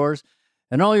 grocery stores,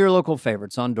 and all your local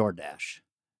favorites on DoorDash.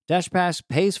 DashPass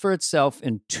pays for itself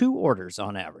in 2 orders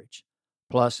on average.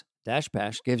 Plus,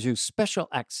 DashPass gives you special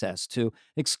access to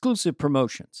exclusive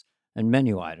promotions and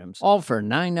menu items, all for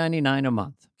 $9.99 a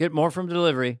month. Get more from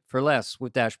delivery for less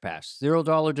with DashPass.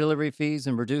 $0 delivery fees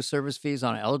and reduced service fees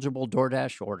on eligible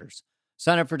DoorDash orders.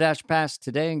 Sign up for DashPass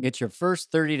today and get your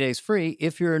first 30 days free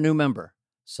if you're a new member.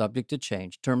 Subject to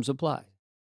change. Terms apply.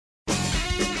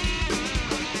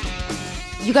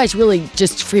 You guys really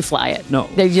just free fly it. No,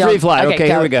 free fly. Okay,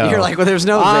 here we go. You're like, well, there's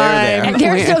no there. And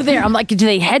there's no there. I'm like, do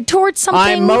they head towards something?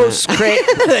 I'm most crazy.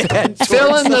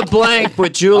 Fill in the blank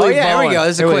with Julie. Oh yeah, Bowen. here we go.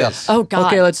 This is a quiz. Oh God.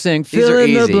 Okay, let's sing. Fill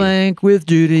in the blank with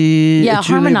Judy. Yeah,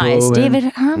 harmonize, Bowen. David.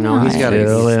 Harmonize. No, he's got to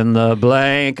fill in the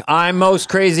blank. I'm most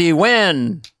crazy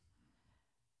when.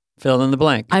 Fill in the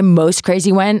blank. I'm most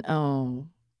crazy when. Oh.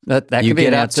 That could be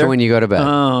an answer. To when you go to bed.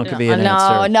 Oh, it could be an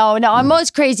answer. No. I'm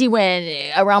most crazy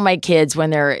when around my kids when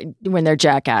they're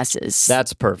jackasses.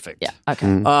 That's perfect. Yeah.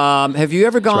 Okay. Have you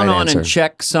ever gone on and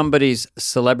checked somebody's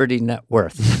celebrity net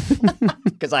worth?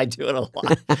 Because I do it a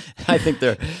lot. I think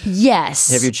they're.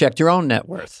 Yes. Have you checked your own net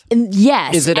worth?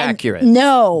 Yes. Is it accurate?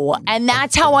 No. And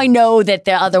that's how I know that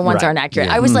the other ones aren't accurate.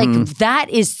 Yeah. I was like, that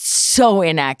is so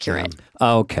inaccurate.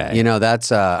 Okay. You know,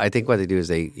 that's I think what they do is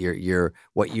you're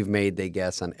what you've made, they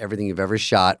guess on everything you've ever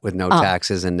shot with no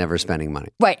taxes and never spending money.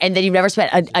 Right. And then you've never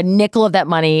spent a nickel of that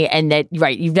money and that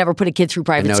you've never put a kid through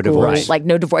private school. Divorce. Like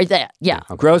no divorce. Yeah.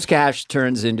 Okay. Gross cash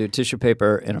turns into tissue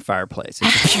paper in a fireplace.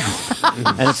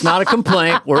 And it's not a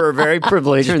complaint. We're very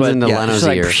privileged. Turns into Leno's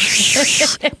ear.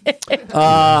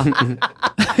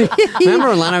 Remember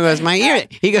when Leno goes, my ear?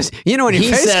 He goes, you know when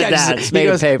your face catches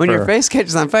when your face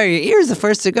catches on fire, your ear is the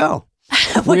first to go.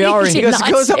 He goes,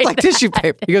 it goes up like tissue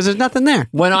paper. He goes, there's nothing there.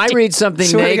 When I read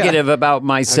something negative about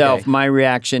myself, my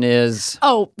reaction is...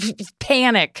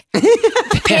 panic.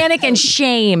 Panic and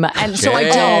shame. And so I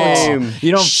don't.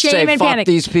 You don't shame say, and fuck panic.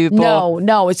 these people?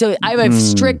 No. So I have a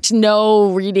strict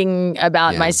no reading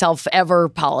about myself ever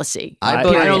policy. I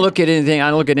don't look at anything. I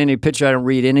don't look at any picture. I don't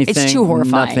read anything. It's too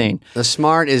horrifying. Nothing. The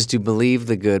smart is to believe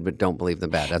the good, but don't believe the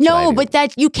bad. That's no, but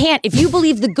that you can't. If you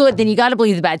believe the good, then you got to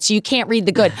believe the bad. So you can't read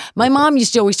the good. My mom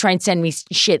used to always try and send me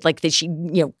shit like that she,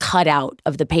 cut out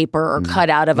of the paper or cut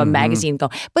out of a magazine. Go,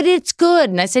 but it's good.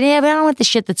 And I said, yeah, but I don't want the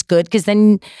shit that's good because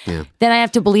then I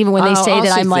have to believe it when they say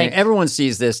that I'm like. Everyone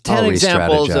sees this. 10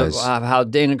 examples of how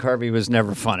Dana Carvey was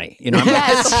never funny.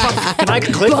 Yes. Can I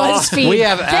click BuzzFeed. We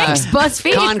have Thanks,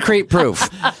 BuzzFeed. concrete proof.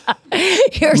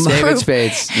 Here's David proof.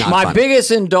 Spades. My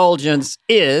biggest indulgence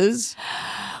is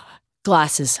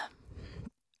glasses.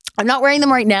 I'm not wearing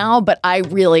them right now, but I've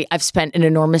spent an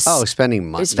enormous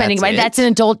spending money. That's an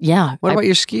adult. Yeah. What about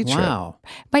your ski trip? Wow.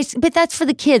 But that's for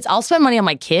the kids. I'll spend money on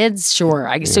my kids.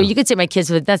 Sure. So you could say my kids,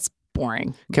 but that's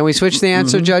boring. Can we switch the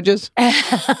answer, judges?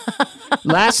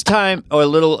 Last time, or a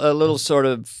little sort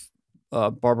of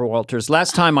Barbara Walters.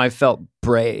 Last time I felt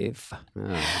brave.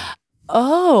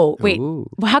 Oh, wait. Well,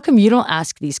 how come you don't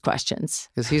ask these questions?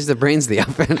 Because he's the brains of the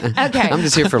outfit. Okay. I'm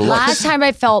just here for looks. Last time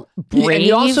I felt brave. And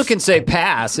you also can say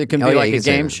pass. It can be like a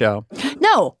game show.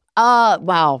 No.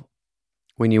 Wow.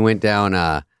 When you went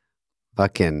down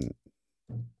fucking...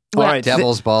 All right,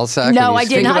 Devil's Ballsack? No, I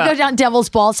did not go down Devil's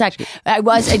Ballsack.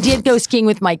 I did go skiing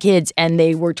with my kids, and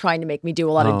they were trying to make me do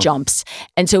a lot of jumps.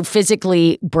 And so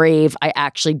physically brave, I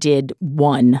actually did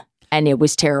one. And it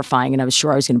was terrifying, and I was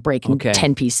sure I was going to break in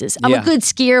 10 pieces. I'm a good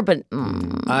skier, but...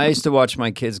 I used to watch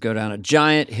my kids go down a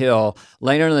giant hill,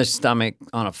 laying on their stomach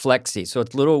on a flexi. So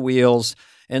it's little wheels,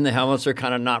 and the helmets are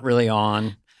kind of not really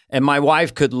on. And my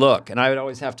wife could look, and I would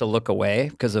always have to look away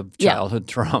because of childhood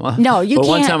trauma. No, you can't. But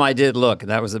one time I did look,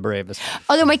 and that was the bravest.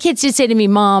 Although my kids did say to me,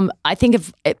 Mom, I think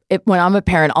if when I'm a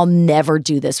parent, I'll never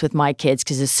do this with my kids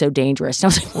because it's so dangerous.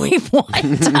 And I was like, wait, what?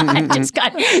 I just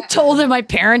got told that my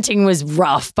parenting was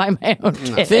rough by my own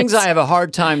kids. Things I have a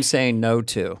hard time saying no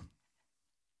to.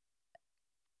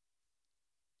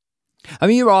 I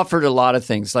mean, you were offered a lot of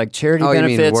things like charity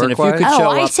benefits, and if you could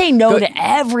show up. I say no to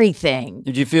everything.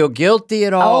 Did you feel guilty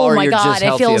at all? Oh my you're God, just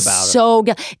healthy I feel about so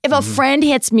good. If a friend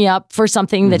hits me up for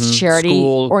something that's charity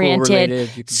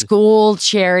oriented, school,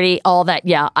 charity, all that,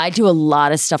 I do a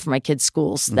lot of stuff for my kids'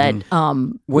 schools. That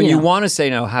when you want to say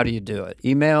no, how do you do it?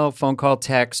 Email, phone call,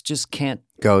 text. Just can't.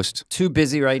 Ghost. Too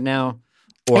busy right now.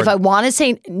 Or if I want to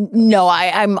say no,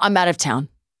 I'm out of town.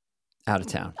 Out of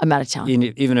town. I'm out of town.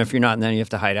 Even if you're not, and then you have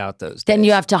to hide out those days. Then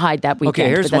you have to hide that weekend. Okay,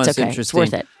 here's but one that's that's okay. interesting.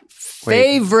 It's worth it.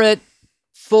 Favorite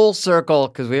full circle,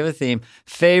 because we have a theme.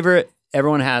 Favorite,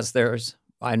 everyone has theirs.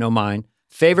 I know mine.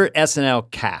 Favorite SNL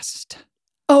cast.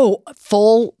 Oh,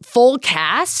 full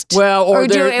cast? Well, or we're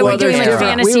doing like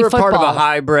fantasy we were football. part of a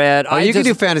hybrid. You could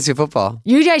do fantasy football.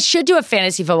 You guys should do a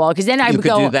fantasy football because then I would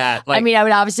go. Do that. I mean, I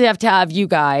would obviously have to have you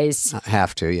guys.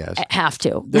 Have to, yes. Have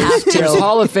to. There's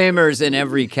Hall of Famers in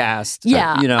every cast.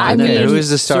 Yeah, I mean, who is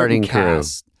the starting crew?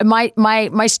 Cast.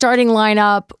 My starting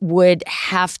lineup would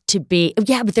have to be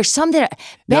but there's some that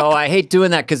no, I hate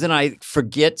doing that because then I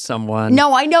forget someone.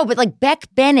 No, I know, but like Beck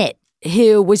Bennett,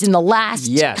 who was in the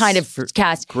last kind of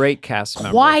cast. Great cast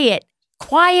member.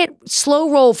 Quiet, slow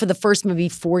roll for the first maybe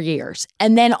 4 years,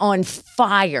 and then on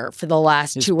fire for the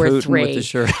last Just 2 or Putin 3. With the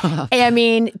shirt off. I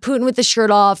mean, Putin with the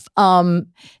shirt off.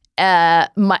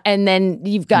 And then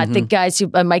you've got the guys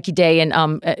who Mikey Day and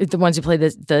the ones who play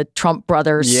the Trump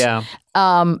brothers. Yeah.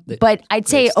 But I'd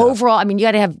say overall, I mean, you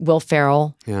got to have Will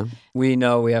Ferrell. Yeah. We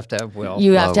know we have to have Will.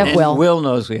 You have to have Will. Will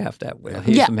knows we have to have Will.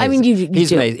 He's amazing. I mean, he's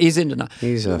do. amazing. He's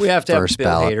into. We have to have Bill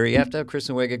ballot. Hader. You have to have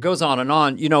Kristen Wiig. It goes on and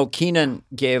on. You know, Keenan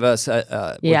gave us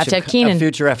a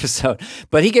future episode,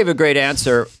 but he gave a great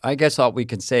answer. I guess we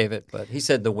can save it. But he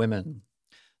said the women.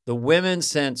 The women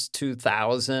since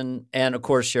 2000, and of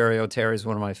course Sherry O'Terry is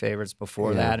one of my favorites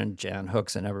before that, and Jan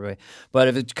Hooks and everybody. But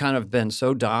if it's kind of been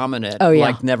so dominant,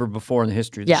 like never before in the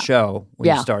history of the show,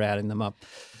 when you start adding them up.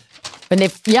 And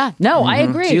I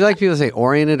agree. Do you like people to say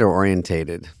oriented or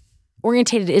orientated?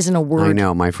 Orientated isn't a word. I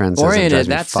know, my friend says oriented, it drives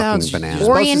me that fucking sounds bananas.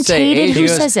 Orientated? Who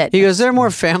says it? He goes, they're more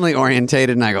family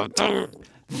orientated, and I go,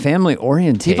 family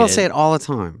orientated. People say it all the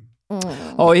time.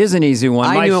 Oh, here's an easy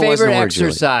one. My knew it wasn't favorite a word, Julie.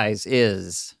 exercise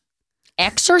is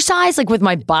exercise, like with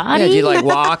my body? Yeah, do you like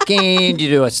walking? Do you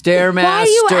do a Stairmaster? Why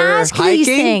do you ask these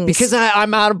things? Because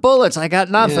I'm out of bullets. I got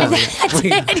nothing.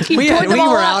 Yeah. We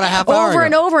were out a half hour over ago.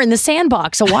 and over in the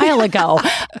sandbox a while ago.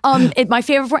 My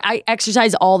favorite part, I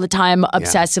exercise all the time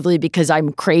obsessively because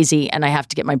I'm crazy and I have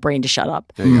to get my brain to shut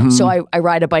up. So I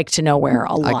ride a bike to nowhere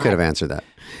a lot. I could have answered that.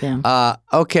 Yeah.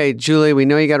 Okay, Julie, we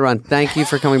know you got to run. Thank you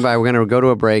for coming by. We're going to go to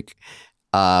a break.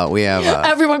 We have...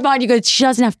 everyone behind you goes, she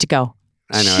doesn't have to go.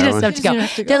 I know. She doesn't have to go.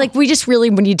 They're like, we just really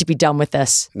need to be done with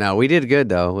this. No, we did good,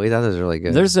 though. We thought it was really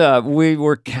good. We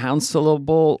were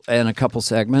counselable in a couple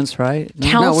segments, right?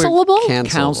 Counselable? No,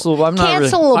 Counselable. I'm not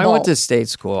Cancelable. really. I went to state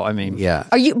school. I mean, yeah.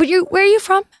 Where are you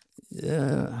from?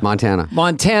 Montana,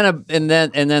 and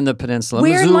then the peninsula.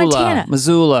 Where Missoula, in Montana?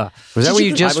 Missoula. Was that where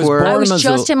you just were? I was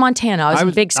just in Montana. I was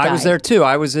in Big Sky. I was there too.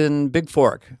 I was in Big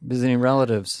Fork visiting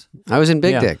relatives. I was in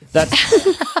Big Dick. That's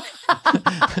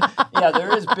yeah.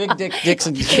 There is Big Dick,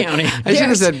 Dixon County. I should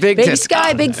have said Big Dick.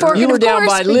 Sky, Big Fork. You and were of down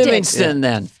course, by Big Dick. Livingston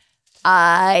then.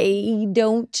 I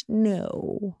don't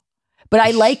know. But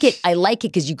I like it. I like it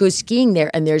because you go skiing there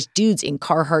and there's dudes in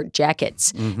Carhartt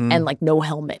jackets and like no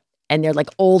helmet. And they're like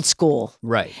old school.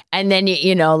 Right. And then,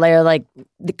 they're like,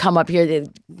 they come up here, they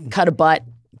cut a butt.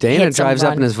 Dana drives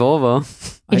up in his Volvo.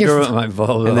 I drove up my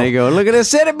Volvo. And they go, look at this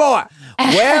city boy.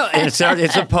 Well, it's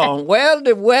a poem. Well.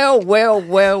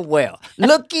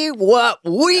 Looky what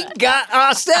we got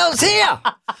ourselves here.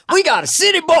 We got a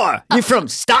city boy. You from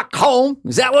Stockholm?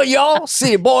 Is that what y'all?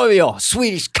 City boy with your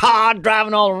Swedish car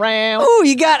driving all around. Oh,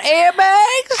 you got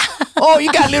airbags? Oh,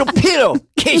 you got a little pillow in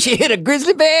case you hit a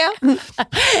grizzly bear?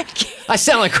 I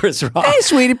sound like Chris Rock. Hey,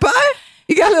 sweetie pie.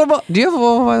 You got a little Volvo. Do you have a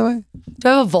Volvo, by the way? Do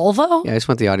I have a Volvo? Yeah, I just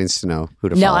want the audience to know who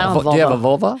to No, follow. I don't have a Volvo. Do you have a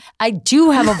Volvo? I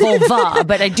do have a Volvo,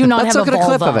 but I do not Let's have a look Volvo.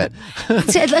 at a clip of it.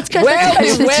 Let's go.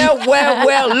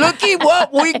 Well, looky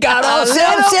what we got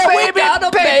ourselves here. We got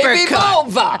a baby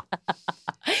Volvo.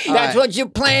 That's what your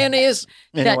plan is?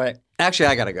 Anyway. Actually,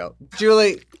 I got to go.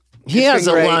 Julie. He has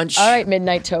a lunch. All right,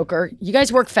 Midnight Toker. You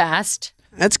guys work fast.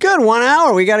 That's good. 1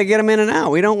 hour. We got to get them in and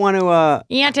out. We don't want to...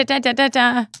 Yeah, We're It's not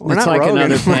like Rogan.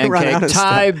 another We're run out pancake. of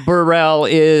Ty stuff. Burrell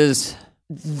is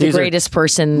the greatest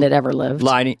person that ever lived.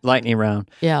 lightning round.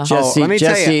 Yeah. Jesse, let me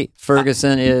tell Jesse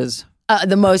Ferguson is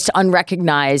The most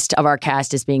unrecognized of our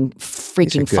cast is being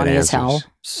freaking good funny as answers.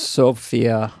 hell.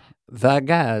 Sofia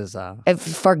Vergara.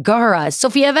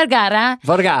 Sofia Vergara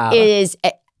is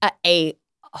a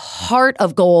heart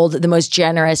of gold, the most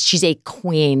generous. She's a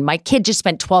queen. My kid just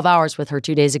spent 12 hours with her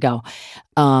 2 days ago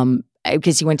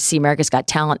because he went to see America's Got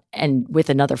Talent and with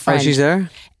another friend. Oh, she's there?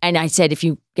 And I said, if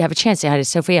you have a chance, say hi to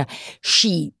Sophia.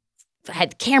 She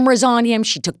had cameras on him.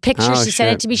 She took pictures. Oh, she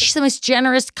sent it to me. She's the most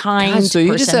generous, kind God, so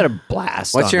you just person. had a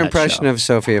blast. What's on your that impression show. of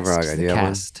Sofia Vergara? Do you have one?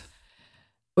 Cast.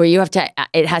 Where you have to,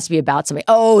 it has to be about somebody.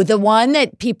 Oh, the one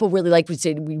that people really liked, we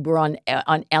said we were on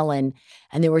Ellen,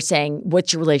 and they were saying,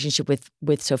 "What's your relationship with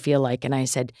Sophia like?" And I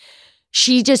said,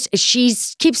 she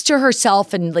keeps to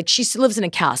herself, and like she lives in a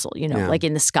castle, like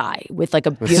in the sky with like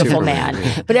a beautiful man.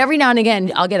 Yeah. But every now and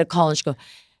again, I'll get a call and she go,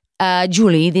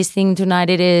 "Julie, this thing tonight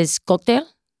it is cocktail."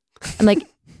 I'm like,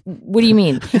 "What do you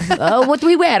mean? What do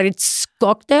we wear? It's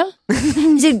cocktail."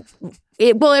 He said,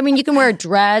 well, I mean, you can wear a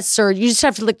dress or you just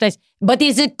have to look nice. But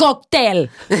it's a cocktail.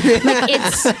 Like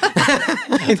it's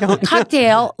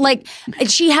cocktail. Like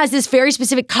she has this very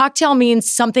specific cocktail means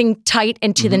something tight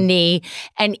into the knee,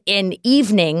 and in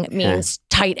evening means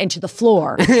tight into the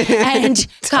floor. And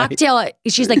cocktail,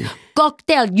 she's like,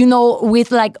 cocktail,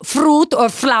 with like fruit or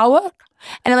flower.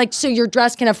 And I'm like, so your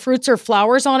dress can have fruits or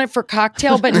flowers on it for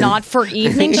cocktail, but not for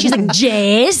evening? She's like,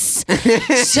 yes.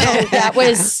 So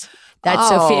that's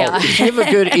Sophia. Does she have a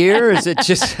good ear? Is it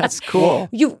just, that's cool.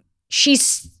 You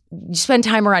spend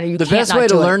time around her. The best way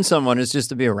to learn someone is just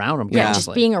to be around them. Yeah,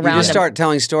 just being around You just them. start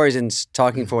telling stories and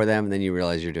talking for them, and then you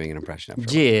realize you're doing an impression of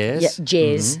her. Yes. Yeah,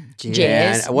 jazz. Mm-hmm.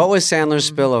 Jazz. And what was Sandler's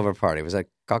spillover party? Was that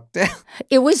cocktail?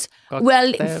 It was,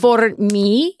 well, for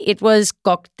me, it was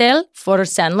cocktail. For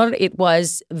Sandler, it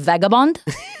was vagabond.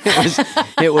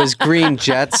 It was Green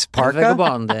Jets parka.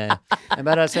 Vagabonde.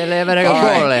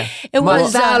 It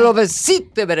was, That's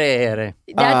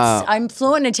I'm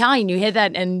fluent in Italian. You hear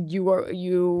that and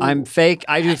you... I'm fake.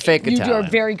 I do fake You Italian. are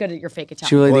very good at your fake Italian.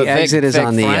 Julie, Well, the exit is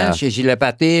on the... French. Je l'ai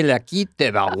pâté, la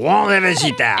quitte,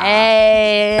 università.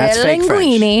 That's fake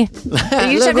linguine.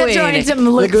 You just have to throw in some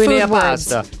Linguine food a words.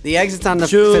 pasta. The exit's on the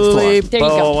Julie fifth floor. There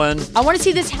you go. Bowen. I want to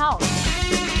see this house.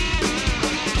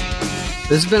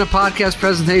 This has been a podcast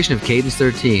presentation of Cadence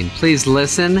 13. Please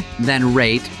listen, then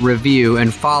rate, review,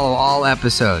 and follow all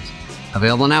episodes.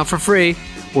 Available now for free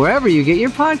wherever you get your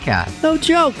podcast. No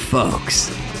joke, folks.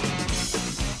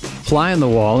 Fly on the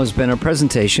Wall has been a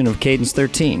presentation of Cadence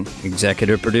 13,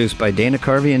 executive produced by Dana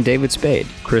Carvey and David Spade,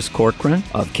 Chris Corcoran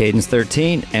of Cadence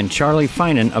 13, and Charlie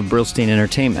Finan of Brillstein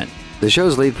Entertainment. The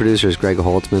show's lead producer is Greg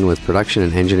Holtzman, with production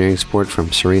and engineering support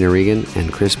from Serena Regan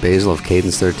and Chris Basil of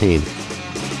Cadence 13.